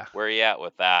Yeah. where are you at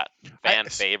with that? I Fan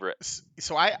favorite.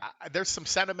 so there's some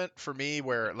sentiment for me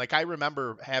where like I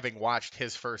remember having watched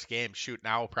his first game shoot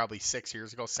now probably 6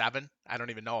 years ago, seven. I don't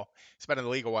even know. He's been in the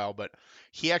league a while, but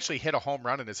he actually hit a home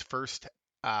run in his first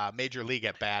major league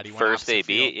at bat. He went First opposite AB?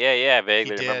 field. Yeah, yeah, I He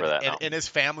vaguely remember did, that and now. his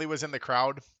family was in the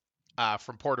crowd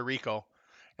from Puerto Rico,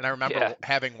 and I remember Yeah.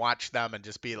 having watched them and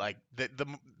just be like,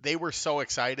 they were so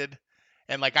excited,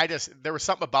 and like I just there was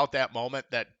something about that moment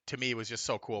that to me was just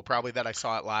so cool. Probably that I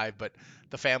saw it live, but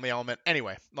the family element.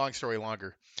 Anyway, long story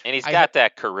longer. And he's I ha- got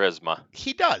that charisma.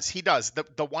 he does.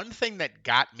 The one thing that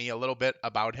got me a little bit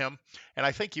about him, and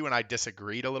I think you and I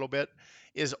disagreed a little bit,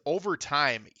 is over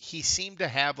time he seemed to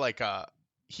have like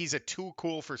he's a too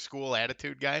cool for school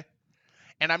attitude guy.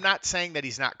 And I'm not saying that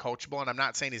he's not coachable, and I'm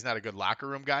not saying he's not a good locker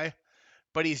room guy,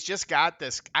 but he's just got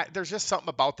this. There's just something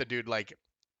about the dude. Like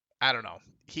I don't know.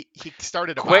 He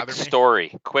started to Quick bother me.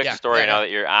 story. Quick Yeah, yeah, story yeah. now that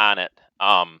you're on it.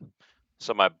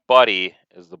 So my buddy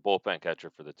is the bullpen catcher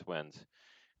for the Twins.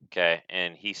 Okay,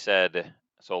 and he said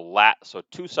so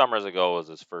 2 summers ago was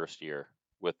his first year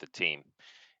with the team.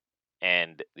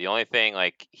 And the only thing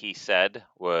like he said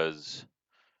was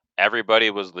everybody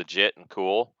was legit and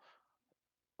cool.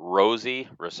 Rosie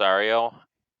Rosario,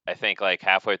 I think like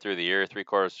halfway through the year, 3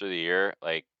 quarters through the year,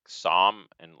 like saw him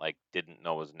and like didn't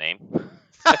know his name.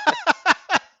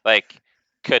 Like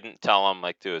couldn't tell him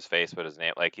like to his face what his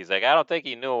name. Like he's like I don't think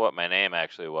he knew what my name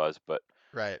actually was, but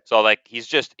Right. so like he's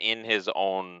just in his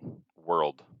own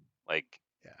world. Like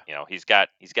Yeah. he's got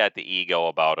the ego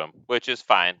about him, which is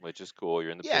fine, which is cool.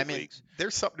 You're in the Yeah. I big mean, leagues.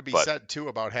 there's something to be But said too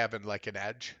about having like an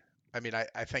edge. I mean,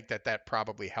 I think that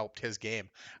probably helped his game.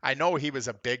 I know he was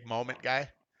a big moment guy.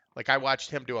 Like I watched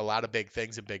him do a lot of big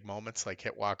things in big moments, like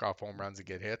hit walk-off home runs and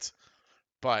get hits.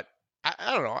 But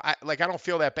I don't know. I don't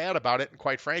feel that bad about it. And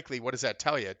quite frankly, what does that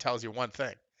tell you? It tells you one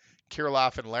thing: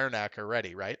 Kirilloff and Larnack are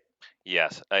ready, right?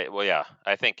 Yes. Well, yeah.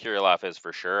 I think Kirilov is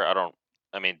for sure. I don't.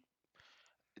 I mean,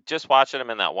 just watching him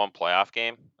in that one playoff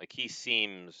game, like he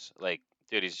seems like,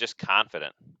 dude, he's just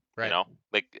confident. You Right. know,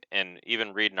 like, and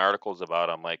even reading articles about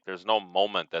him, like, there's no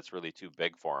moment that's really too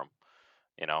big for him.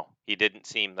 You know, he didn't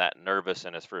seem that nervous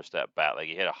in his first at bat. Like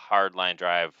he hit a hard line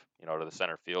drive, to the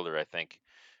center fielder, I think,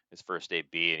 his first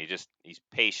AB, and he's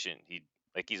patient.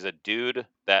 He's a dude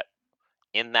that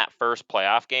in that first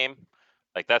playoff game,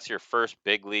 like that's your first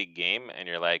big league game, and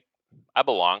you're like, I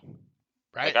belong.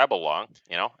 Like Right. I belong,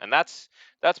 and that's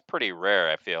pretty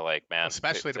rare. I feel like, man,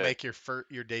 Especially to to make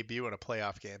your debut in a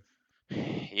playoff game.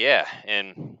 yeah,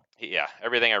 and yeah,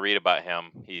 everything I read about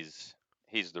him, he's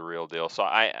the real deal. So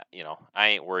I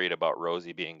ain't worried about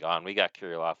Rosie being gone. We got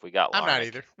Kirilov, we got I'm not Larnick.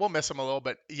 either. We'll miss him a little,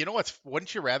 but you know what's?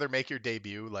 Wouldn't you rather make your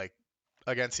debut like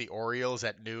against the Orioles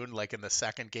at noon, like in the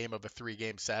second game of a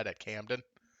three-game set at Camden,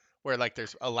 where like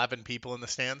there's 11 people in the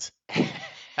stands?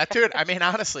 That dude, I mean,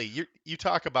 honestly, you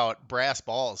talk about brass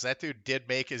balls. That dude did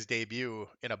make his debut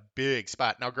in a big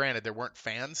spot. Now, granted, there weren't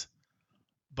fans,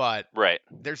 but Right.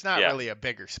 there's not Yeah. really a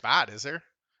bigger spot, is there?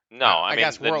 No, I I mean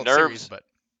guess World Series, but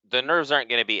the nerves aren't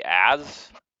going to be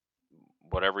as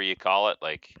whatever you call it,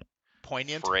 like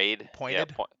poignant, frayed. Yeah,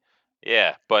 pointed.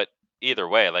 yeah, but either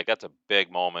way, like that's a big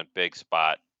moment, big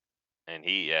spot, and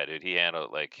yeah, dude, he handled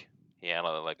it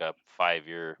like a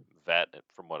 5-year vet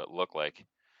from what it looked like.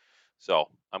 So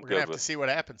We're gonna have to see what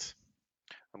happens.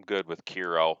 I'm good with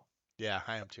Kiro. Yeah,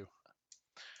 I am too.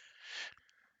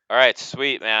 All right,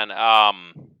 sweet man.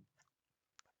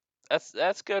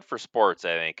 That's good for sports.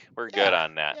 I think we're good Yeah,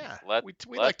 on that. yeah. Let We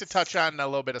like to touch let's. on a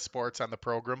little bit of sports on the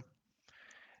program.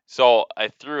 So I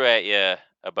threw at you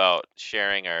about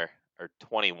sharing our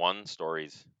 21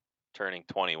 stories, turning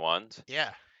 21s,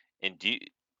 Yeah. and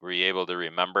were you able to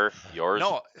remember yours?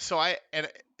 No, so and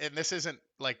this isn't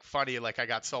like funny, like I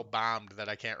got so bombed that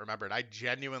I can't remember it. I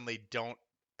genuinely don't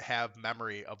have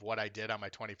memory of what I did on my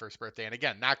 21st birthday. And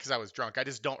again, not because I was drunk. I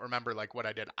just don't remember like what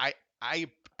I did. I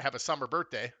have a summer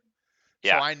birthday, so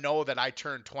Yeah, I know that I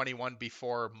turned 21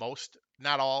 before most,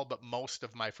 not all, but most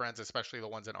of my friends, especially the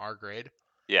ones in our grade.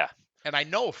 yeah. And I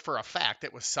know for a fact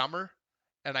it was summer,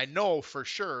 and I know for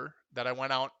sure that I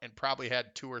went out and probably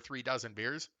had 2 or 3 dozen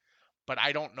beers, but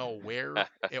I don't know where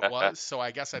it was, so I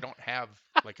guess I don't have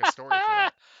like a story for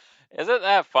that. Isn't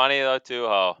that funny though too?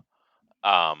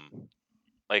 How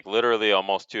like literally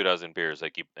almost 2 dozen beers,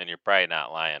 like and you're probably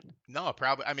not lying. No,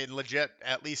 probably. I mean, legit,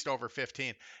 at least over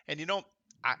 15. And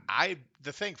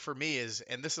the thing for me is,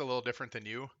 and this is a little different than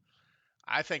you.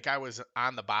 I think I was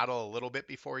on the bottle a little bit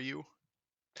before you.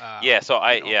 Yeah. So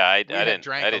We had I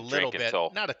drank a didn't little drink bit,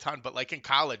 until not a ton, but like in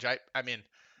college, I mean,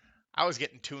 I was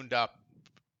getting tuned up.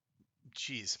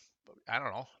 Geez, I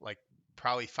don't know, like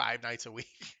probably 5 nights a week.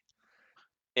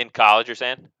 in college. You're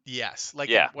saying? Yes, like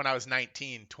Yeah. when I was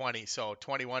 19, 20, so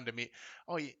 21 to me.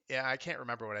 Oh, yeah, I can't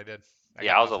remember what I did. I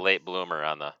Yeah, got I was a nothing. late bloomer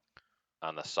on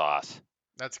the sauce.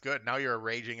 That's good. Now you're a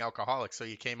raging alcoholic, so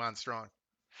you came on strong.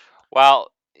 Well,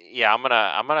 yeah, I'm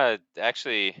gonna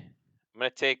actually I'm gonna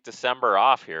take December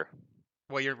off here.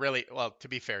 Well, you're really, well, to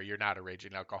be fair, you're not a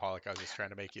raging alcoholic. I was just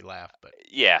trying to make you laugh, but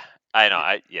Yeah, I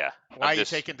know. you, why I'm are you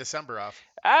just taking December off?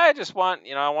 I just want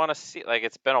I want to see, like,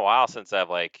 it's been a while since I've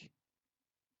like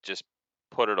just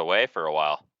put it away for a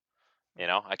while.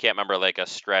 I can't remember like a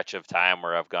stretch of time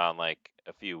where I've gone like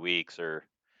a few weeks or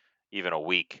even a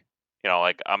week.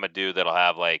 Like I'm a dude that'll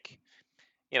have like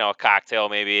a cocktail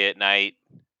maybe at night,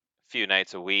 a few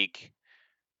nights a week,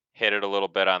 hit it a little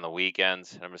bit on the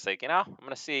weekends, and I'm just like, I'm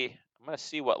gonna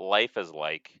see what life is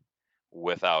like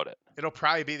without it. It'll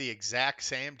probably be the exact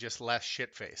same, just less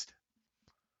shit faced.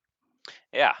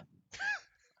 Yeah,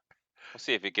 we'll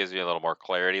see if it gives you a little more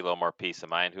clarity, a little more peace of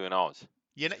mind. Who knows?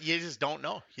 You just don't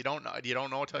know. You don't know. You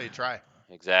don't know until you try.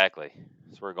 Exactly.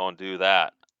 So we're going to do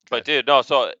that. But Good. dude, no.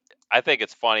 So I think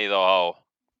it's funny though how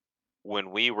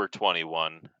when we were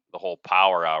 21, the whole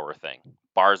power hour thing,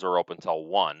 bars were open till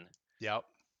 1. Yep.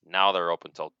 Now they're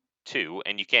open till 2,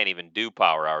 and you can't even do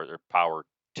power hours or power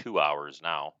 2 hours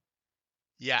now.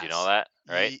 Do you know Yes. that?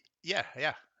 Right? Yeah.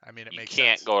 Yeah. I mean, it You makes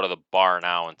can't sense. go to the bar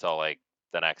now until like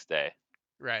the next day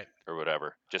Right. or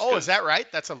whatever. Just Oh, is because, that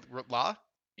right? That's a law?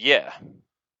 yeah,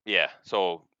 yeah.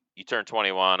 So you turn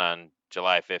 21 on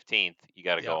July 15th. You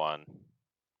got to Yep. go on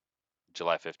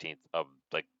July 15th of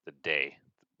like the day,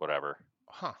 whatever.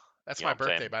 Huh. That's You know my what I'm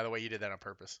birthday, saying? by the way. You did that on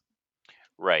purpose.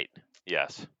 Right.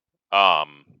 Yes.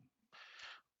 Um.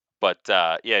 But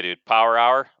yeah, dude, Power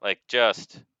Hour, like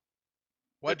just the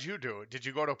What'd you do? Did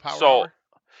you go to Power so Hour?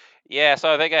 yeah.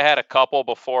 So I think I had a couple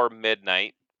before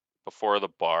midnight, before the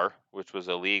bar, which was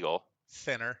illegal.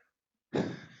 Thinner. Thinner.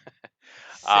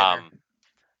 um,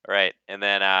 right, and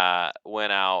then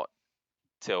went out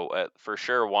to for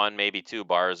sure one, maybe two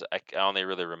bars. I only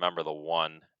really remember the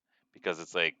one because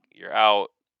it's like you're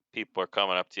out, people are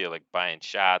coming up to you like buying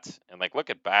shots, and like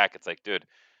looking back, it's like, dude,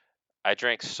 I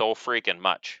drank so freaking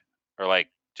much, or like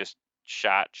just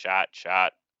shot, shot,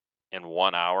 shot in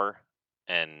 1 hour,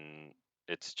 and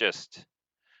it's just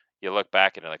you look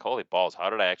back and you're like, holy balls, how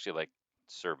did I actually like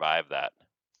survive that?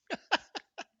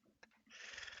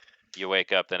 You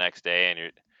wake up the next day and you're,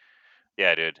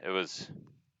 yeah, dude,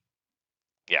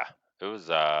 yeah, it was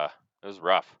it was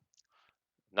rough.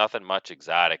 Nothing much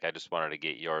exotic. I just wanted to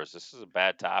get yours. This is a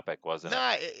bad topic, wasn't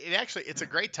Nah, it actually it's a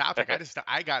great topic. it?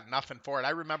 I got nothing for it. I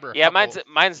remember a Yeah, couple.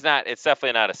 mine's not. It's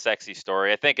definitely not a sexy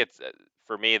story. I think it's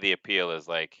for me the appeal is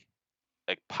like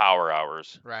Power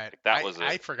Hours. Right. Like that was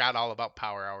I it. forgot all about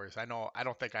Power Hours. I know. I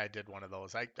don't think I did one of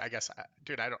those. I guess,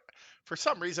 dude. I don't. For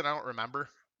some reason, I don't remember.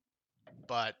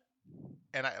 But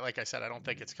and I like I said, I don't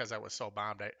think it's because I was so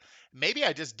bombed. Maybe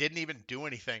I just didn't even do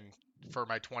anything for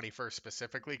my 21st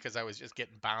specifically because I was just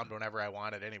getting bombed whenever I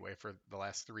wanted anyway for the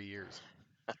last 3 years.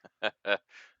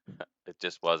 It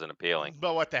just wasn't appealing.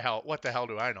 But what the hell? What the hell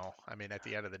do I know? I mean, at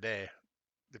the end of the day,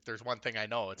 if there's one thing I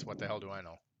know, it's what the hell do I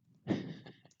know?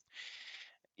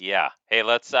 Yeah. Hey,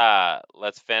 let's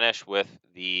finish with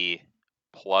the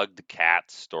plugged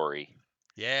cat story.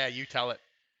 Yeah, you tell it,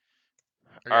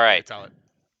 or you All want me to right. tell it?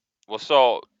 Well,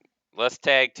 so let's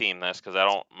tag team this because I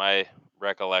don't. My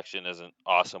recollection isn't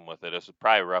awesome with it. It was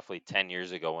probably roughly 10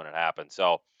 years ago when it happened.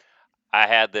 So I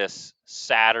had this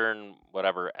Saturn,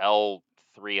 whatever L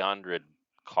 300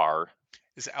 car,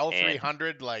 Is and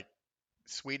L300 like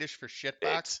Swedish for it's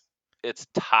shitbox? it's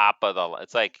top of the.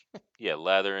 It's like, yeah,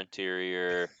 leather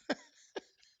interior.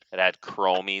 It had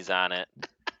chromies on it.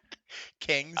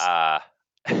 Kings. Uh,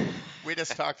 We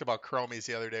just talked about chromies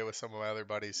the other day with some of my other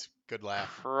buddies. Good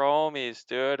laugh. chromies,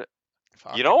 dude.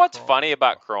 You know Fucking what's funny chromies,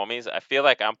 bro. about chromies? I feel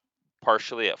like I'm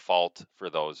partially at fault for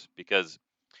those because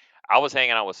I was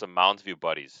hanging out with some Mounds View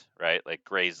buddies, right? Like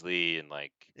Graysley and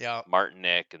like Yeah,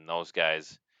 Martinick and those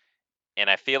guys. And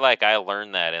I feel like I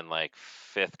learned that in like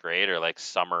fifth grade or like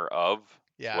summer of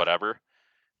yeah. whatever.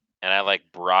 And I like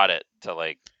brought it to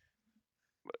like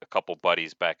a couple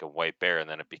buddies back in White Bear, and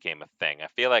then it became a thing. I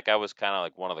feel like I was kind of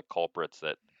like one of the culprits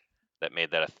that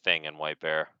made that a thing in White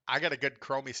Bear. I got a good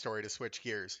chromie story to switch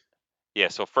gears. Yeah,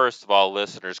 so first of all,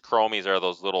 listeners, chromies are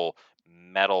those little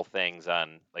metal things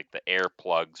on like the air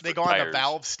plugs They for go on the tires.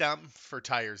 valve stem for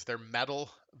tires. They're metal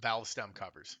valve stem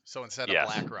covers. So instead of Yes.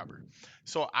 black rubber.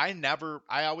 So I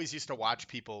always used to watch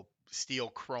people steal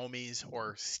chromies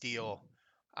or steal,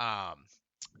 um,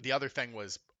 the other thing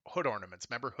was hood ornaments.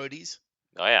 Remember hoodies?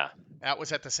 Oh yeah. That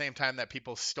was at the same time that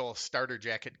people stole starter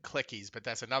jacket clickies, but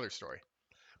that's another story.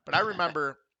 But I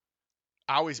remember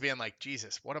always being like,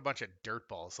 Jesus, what a bunch of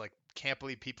dirtballs. Like, can't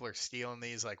believe people are stealing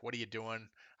these. Like, what are you doing?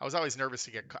 I was always nervous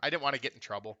to I didn't want to get in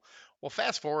trouble. Well,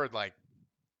 fast forward like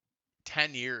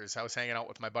 10 years, I was hanging out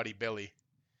with my buddy Billy,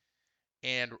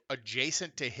 and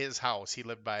adjacent to his house, he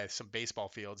lived by some baseball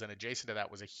fields, and adjacent to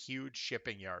that was a huge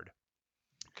shipping yard.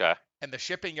 Okay. And the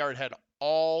shipping yard had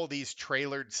all these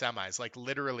trailered semis, like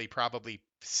literally probably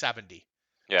 70.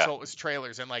 Yeah. So it was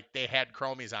trailers, and like they had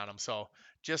chromies on them. So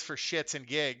just for shits and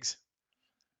gigs,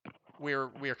 we were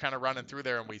kind of running through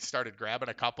there, and we started grabbing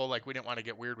a couple. Like we didn't want to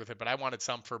get weird with it, but I wanted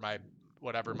some for my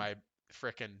whatever my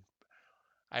frickin'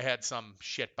 I had some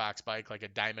shit box bike like a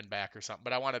Diamondback or something,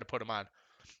 but I wanted to put them on.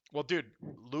 Well, dude,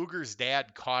 Luger's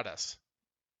dad caught us,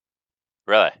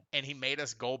 Really? and he made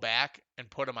us go back and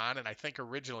put them on. And I think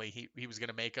originally he was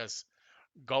gonna make us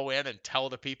go in and tell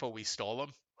the people we stole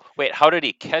them. Wait, how did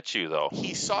he catch you though?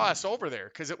 He saw us over there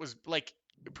because it was like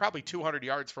probably 200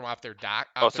 yards from off their dock,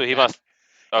 Oh, off so their he deck. must.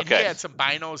 And he Okay. had some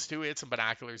binos too. He had some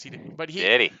binoculars. But he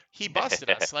Did he? he busted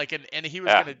us like, and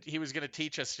Yeah. he was gonna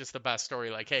teach us just the best story.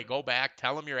 Like, hey, go back,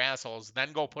 tell them you're assholes,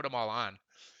 then go put them all on.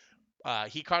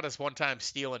 He caught us one time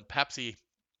stealing Pepsi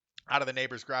out of the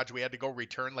neighbor's garage. We had to go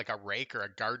return like a rake or a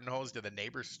garden hose to the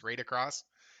neighbors straight across,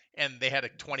 and they had a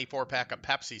 24 pack of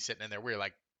Pepsi sitting in there. We were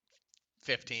like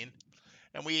 15,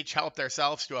 and we each helped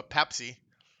ourselves to a Pepsi.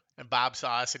 And Bob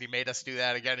saw us, and he made us do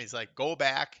that again. He's like, go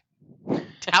back,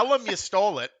 tell them you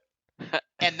stole it,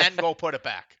 and then go put it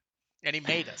back. And he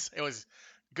made us. It was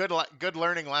good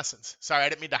learning lessons. Sorry, I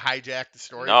didn't mean to hijack the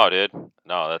story, No, but dude.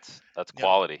 No, that's you know,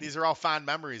 quality. these are all fond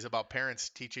memories about parents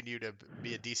teaching you to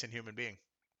be a decent human being.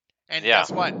 And Yeah.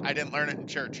 guess what? I didn't learn it in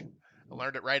church. I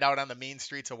learned it right out on the mean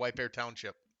streets of White Bear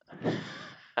Township.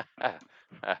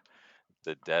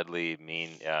 The deadly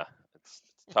mean, yeah, it's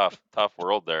tough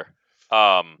world there.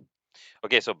 Um,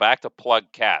 okay, so back to plug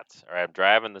cats. All right, I'm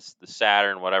driving the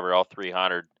Saturn, whatever, all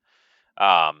 300.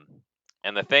 Um,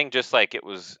 and the thing just like it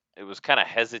was kind of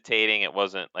hesitating. It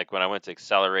wasn't like when I went to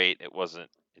accelerate, it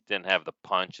didn't have the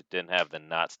punch, it didn't have the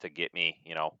nuts to get me,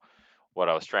 what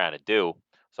I was trying to do.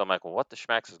 So I'm like, well, what the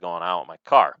schmecks is going on with my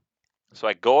car? So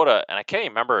I go to, and I can't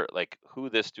even remember like who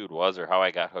this dude was or how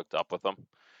I got hooked up with him.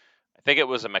 I think it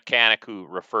was a mechanic who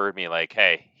referred me, like,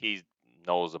 hey, he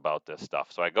knows about this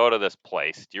stuff. So I go to this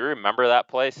place. Do you remember that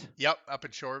place? Yep, up in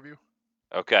Shoreview.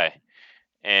 Okay.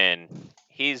 And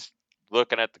he's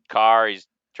looking at the car. He's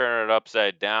turning it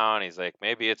upside down. He's like,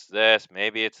 maybe it's this,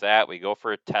 maybe it's that. We go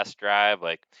for a test drive.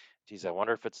 Like, geez, I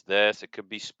wonder if it's this. It could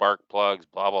be spark plugs,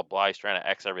 blah, blah, blah. He's trying to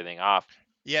X everything off.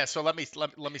 Yeah, so let me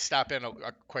stop in a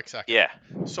quick second. Yeah.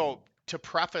 So to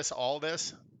preface all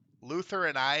this, Luther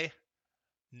and I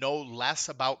know less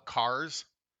about cars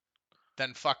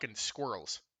than fucking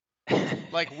squirrels.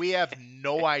 Like we have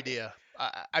no idea.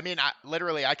 I mean,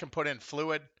 literally, I can put in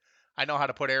fluid. I know how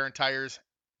to put air in tires,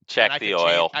 and Check the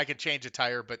oil. I can change a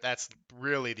tire, but that's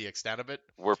really the extent of it.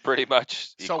 We're pretty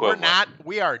much So equivalent.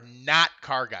 we are not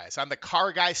car guys. On the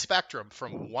car guy spectrum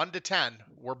from 1 to 10,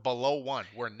 we're below 1.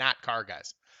 We're not car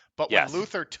guys. But when Yes.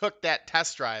 Luther took that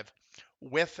test drive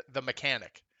with the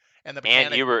mechanic, and the And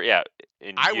mechanic, you were, yeah,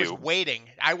 and I was you. waiting.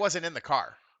 I wasn't in the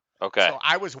car. Okay. So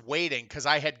I was waiting because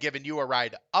I had given you a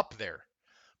ride up there.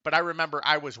 But I remember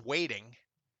I was waiting,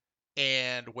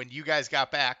 and when you guys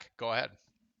got back, go ahead.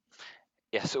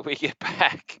 Yeah, so we get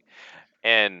back,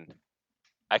 and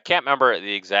I can't remember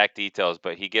the exact details,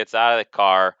 but he gets out of the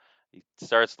car, he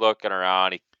starts looking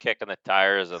around, he kicking the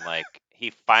tires, and like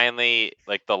he finally,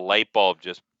 like, the light bulb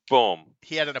just boom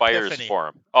He had an fires epiphany. for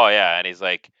him. Oh yeah, and he's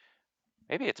like,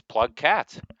 maybe it's plug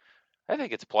cats. I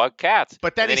think it's plug cats.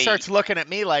 But then And he then starts looking at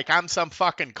me like I'm some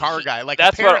fucking car guy. Like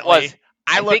that's what it was. apparently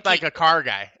I I looked think like he a car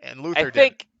guy, and I Luther didn't.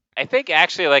 think I think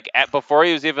actually, like, before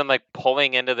he was even like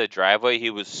pulling into the driveway, he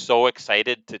was so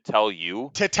excited to tell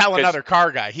you, To tell because another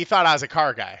car guy. He thought I was a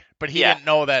car guy, but he yeah, didn't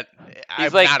know that he's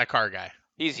I'm like not a car guy.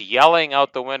 he's yelling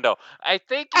out the window. I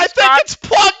think it's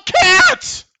plug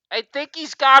cats. I think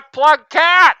he's got plug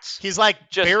cats. He's like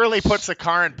Just barely puts the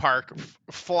car in park,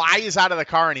 flies out of the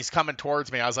car, and he's coming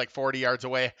towards me. I was like 40 yards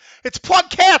away. It's plug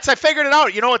cats. I figured it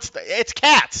out. You know, it's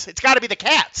cats. It's got to be the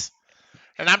cats.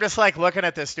 And I'm just like looking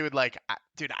at this dude like,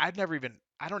 dude, I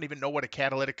don't even know what a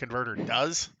catalytic converter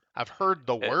does. I've heard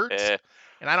the words,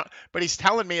 and I don't, but he's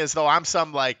telling me as though I'm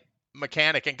some like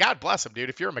mechanic, and God bless him, dude.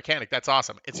 If you're a mechanic, that's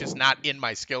awesome. It's just not in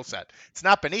my skill set. It's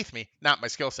not beneath me, not my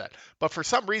skill set. But for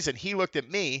some reason, he looked at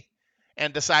me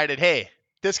and decided, hey,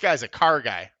 this guy's a car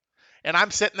guy. And I'm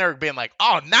sitting there being like,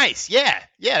 oh, nice. Yeah,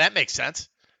 that makes sense.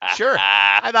 Sure.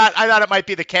 I thought it might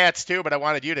be the cats too, but I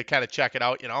wanted you to kind of check it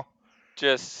out, you know.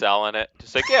 just selling it.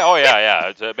 Just like, yeah, oh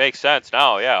yeah, it makes sense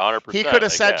now. Yeah, He 100%. could have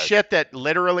Like, said yeah. shit that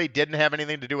literally didn't have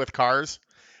anything to do with cars.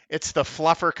 It's the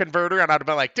fluffer converter, and I'd have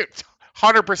been like, dude,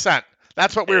 100%.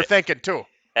 That's what we were thinking too.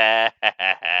 Dude,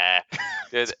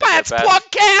 It's and the plug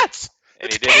best, cats. and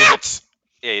It's cats.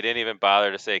 he didn't even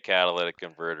bother to say catalytic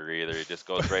converter either. He just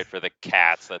goes right for the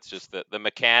cats. That's just the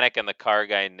mechanic and the car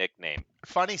guy nickname.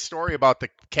 Funny story about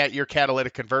your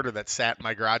catalytic converter that sat in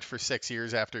my garage for 6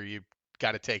 years after you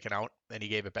got it taken out and he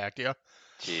gave it back to you.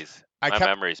 Jeez, I my kept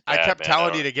memory's I bad, kept man.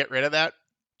 telling you to get rid of that,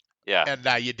 Yeah,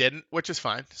 and you didn't, which is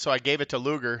fine. So I gave it to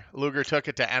Luger. Luger took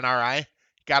it to NRI,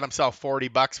 got himself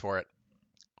 $40 for it.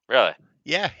 really.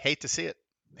 Yeah, hate to see it.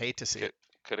 Hate to see it.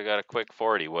 Could have got a quick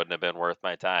 40. Wouldn't have been worth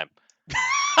my time.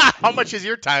 How much is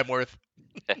your time worth?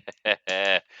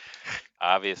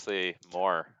 Obviously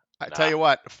more. I tell you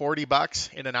what,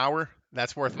 $40 in an hour,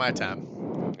 that's worth my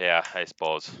time. Yeah, I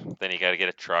suppose. Then you got to get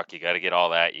a truck. You got to get all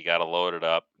that. You got to load it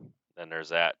up. Then there's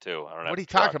that too. I don't have What are a you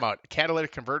truck. talking about?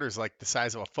 Catalytic converters like the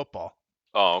size of a football.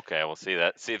 Oh, okay. We'll see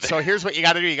that. See that. So here's what you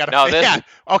got to do. You got to No, this. yeah.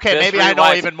 Okay, This maybe I know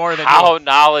reminds even more than how you.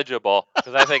 knowledgeable.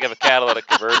 Because I think of a catalytic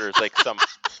converter as like some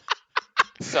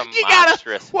You gotta.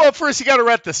 monstrous. Well, first you got to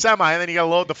rent the semi, and then you got to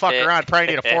load the fucker on. Probably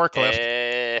need a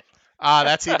forklift.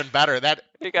 That's even better.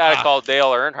 You got to call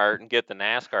Dale Earnhardt and get the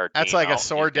NASCAR team. That's like out. a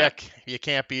sore dick. You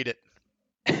can't beat it.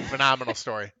 Phenomenal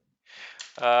story.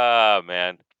 Oh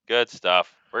man, good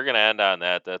stuff. We're gonna end on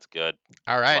that. That's good.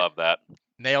 All right, Love that.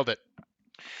 nailed it.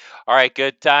 All right,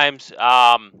 good times.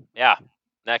 Yeah,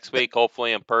 next week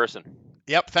hopefully in person.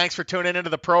 Yep. Thanks for tuning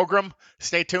into the program.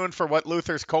 Stay tuned for what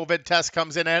Luther's COVID test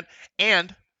comes in at,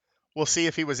 and we'll see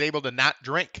if he was able to not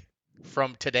drink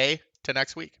from today to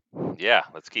next week. Yeah,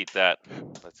 let's keep that.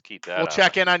 We'll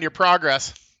check in on your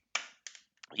progress.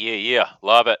 Yeah,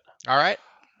 love it. All right.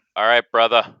 All right,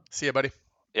 brother. See you, buddy.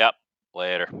 Yep.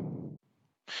 Later.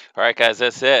 All right, guys,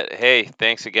 that's it. Hey,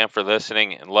 thanks again for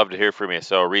listening and love to hear from you.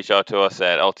 So reach out to us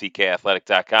at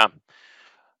ltkathletic.com.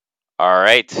 All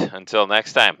right, until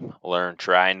next time, learn,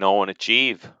 try, know, and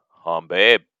achieve.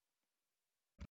 Babe.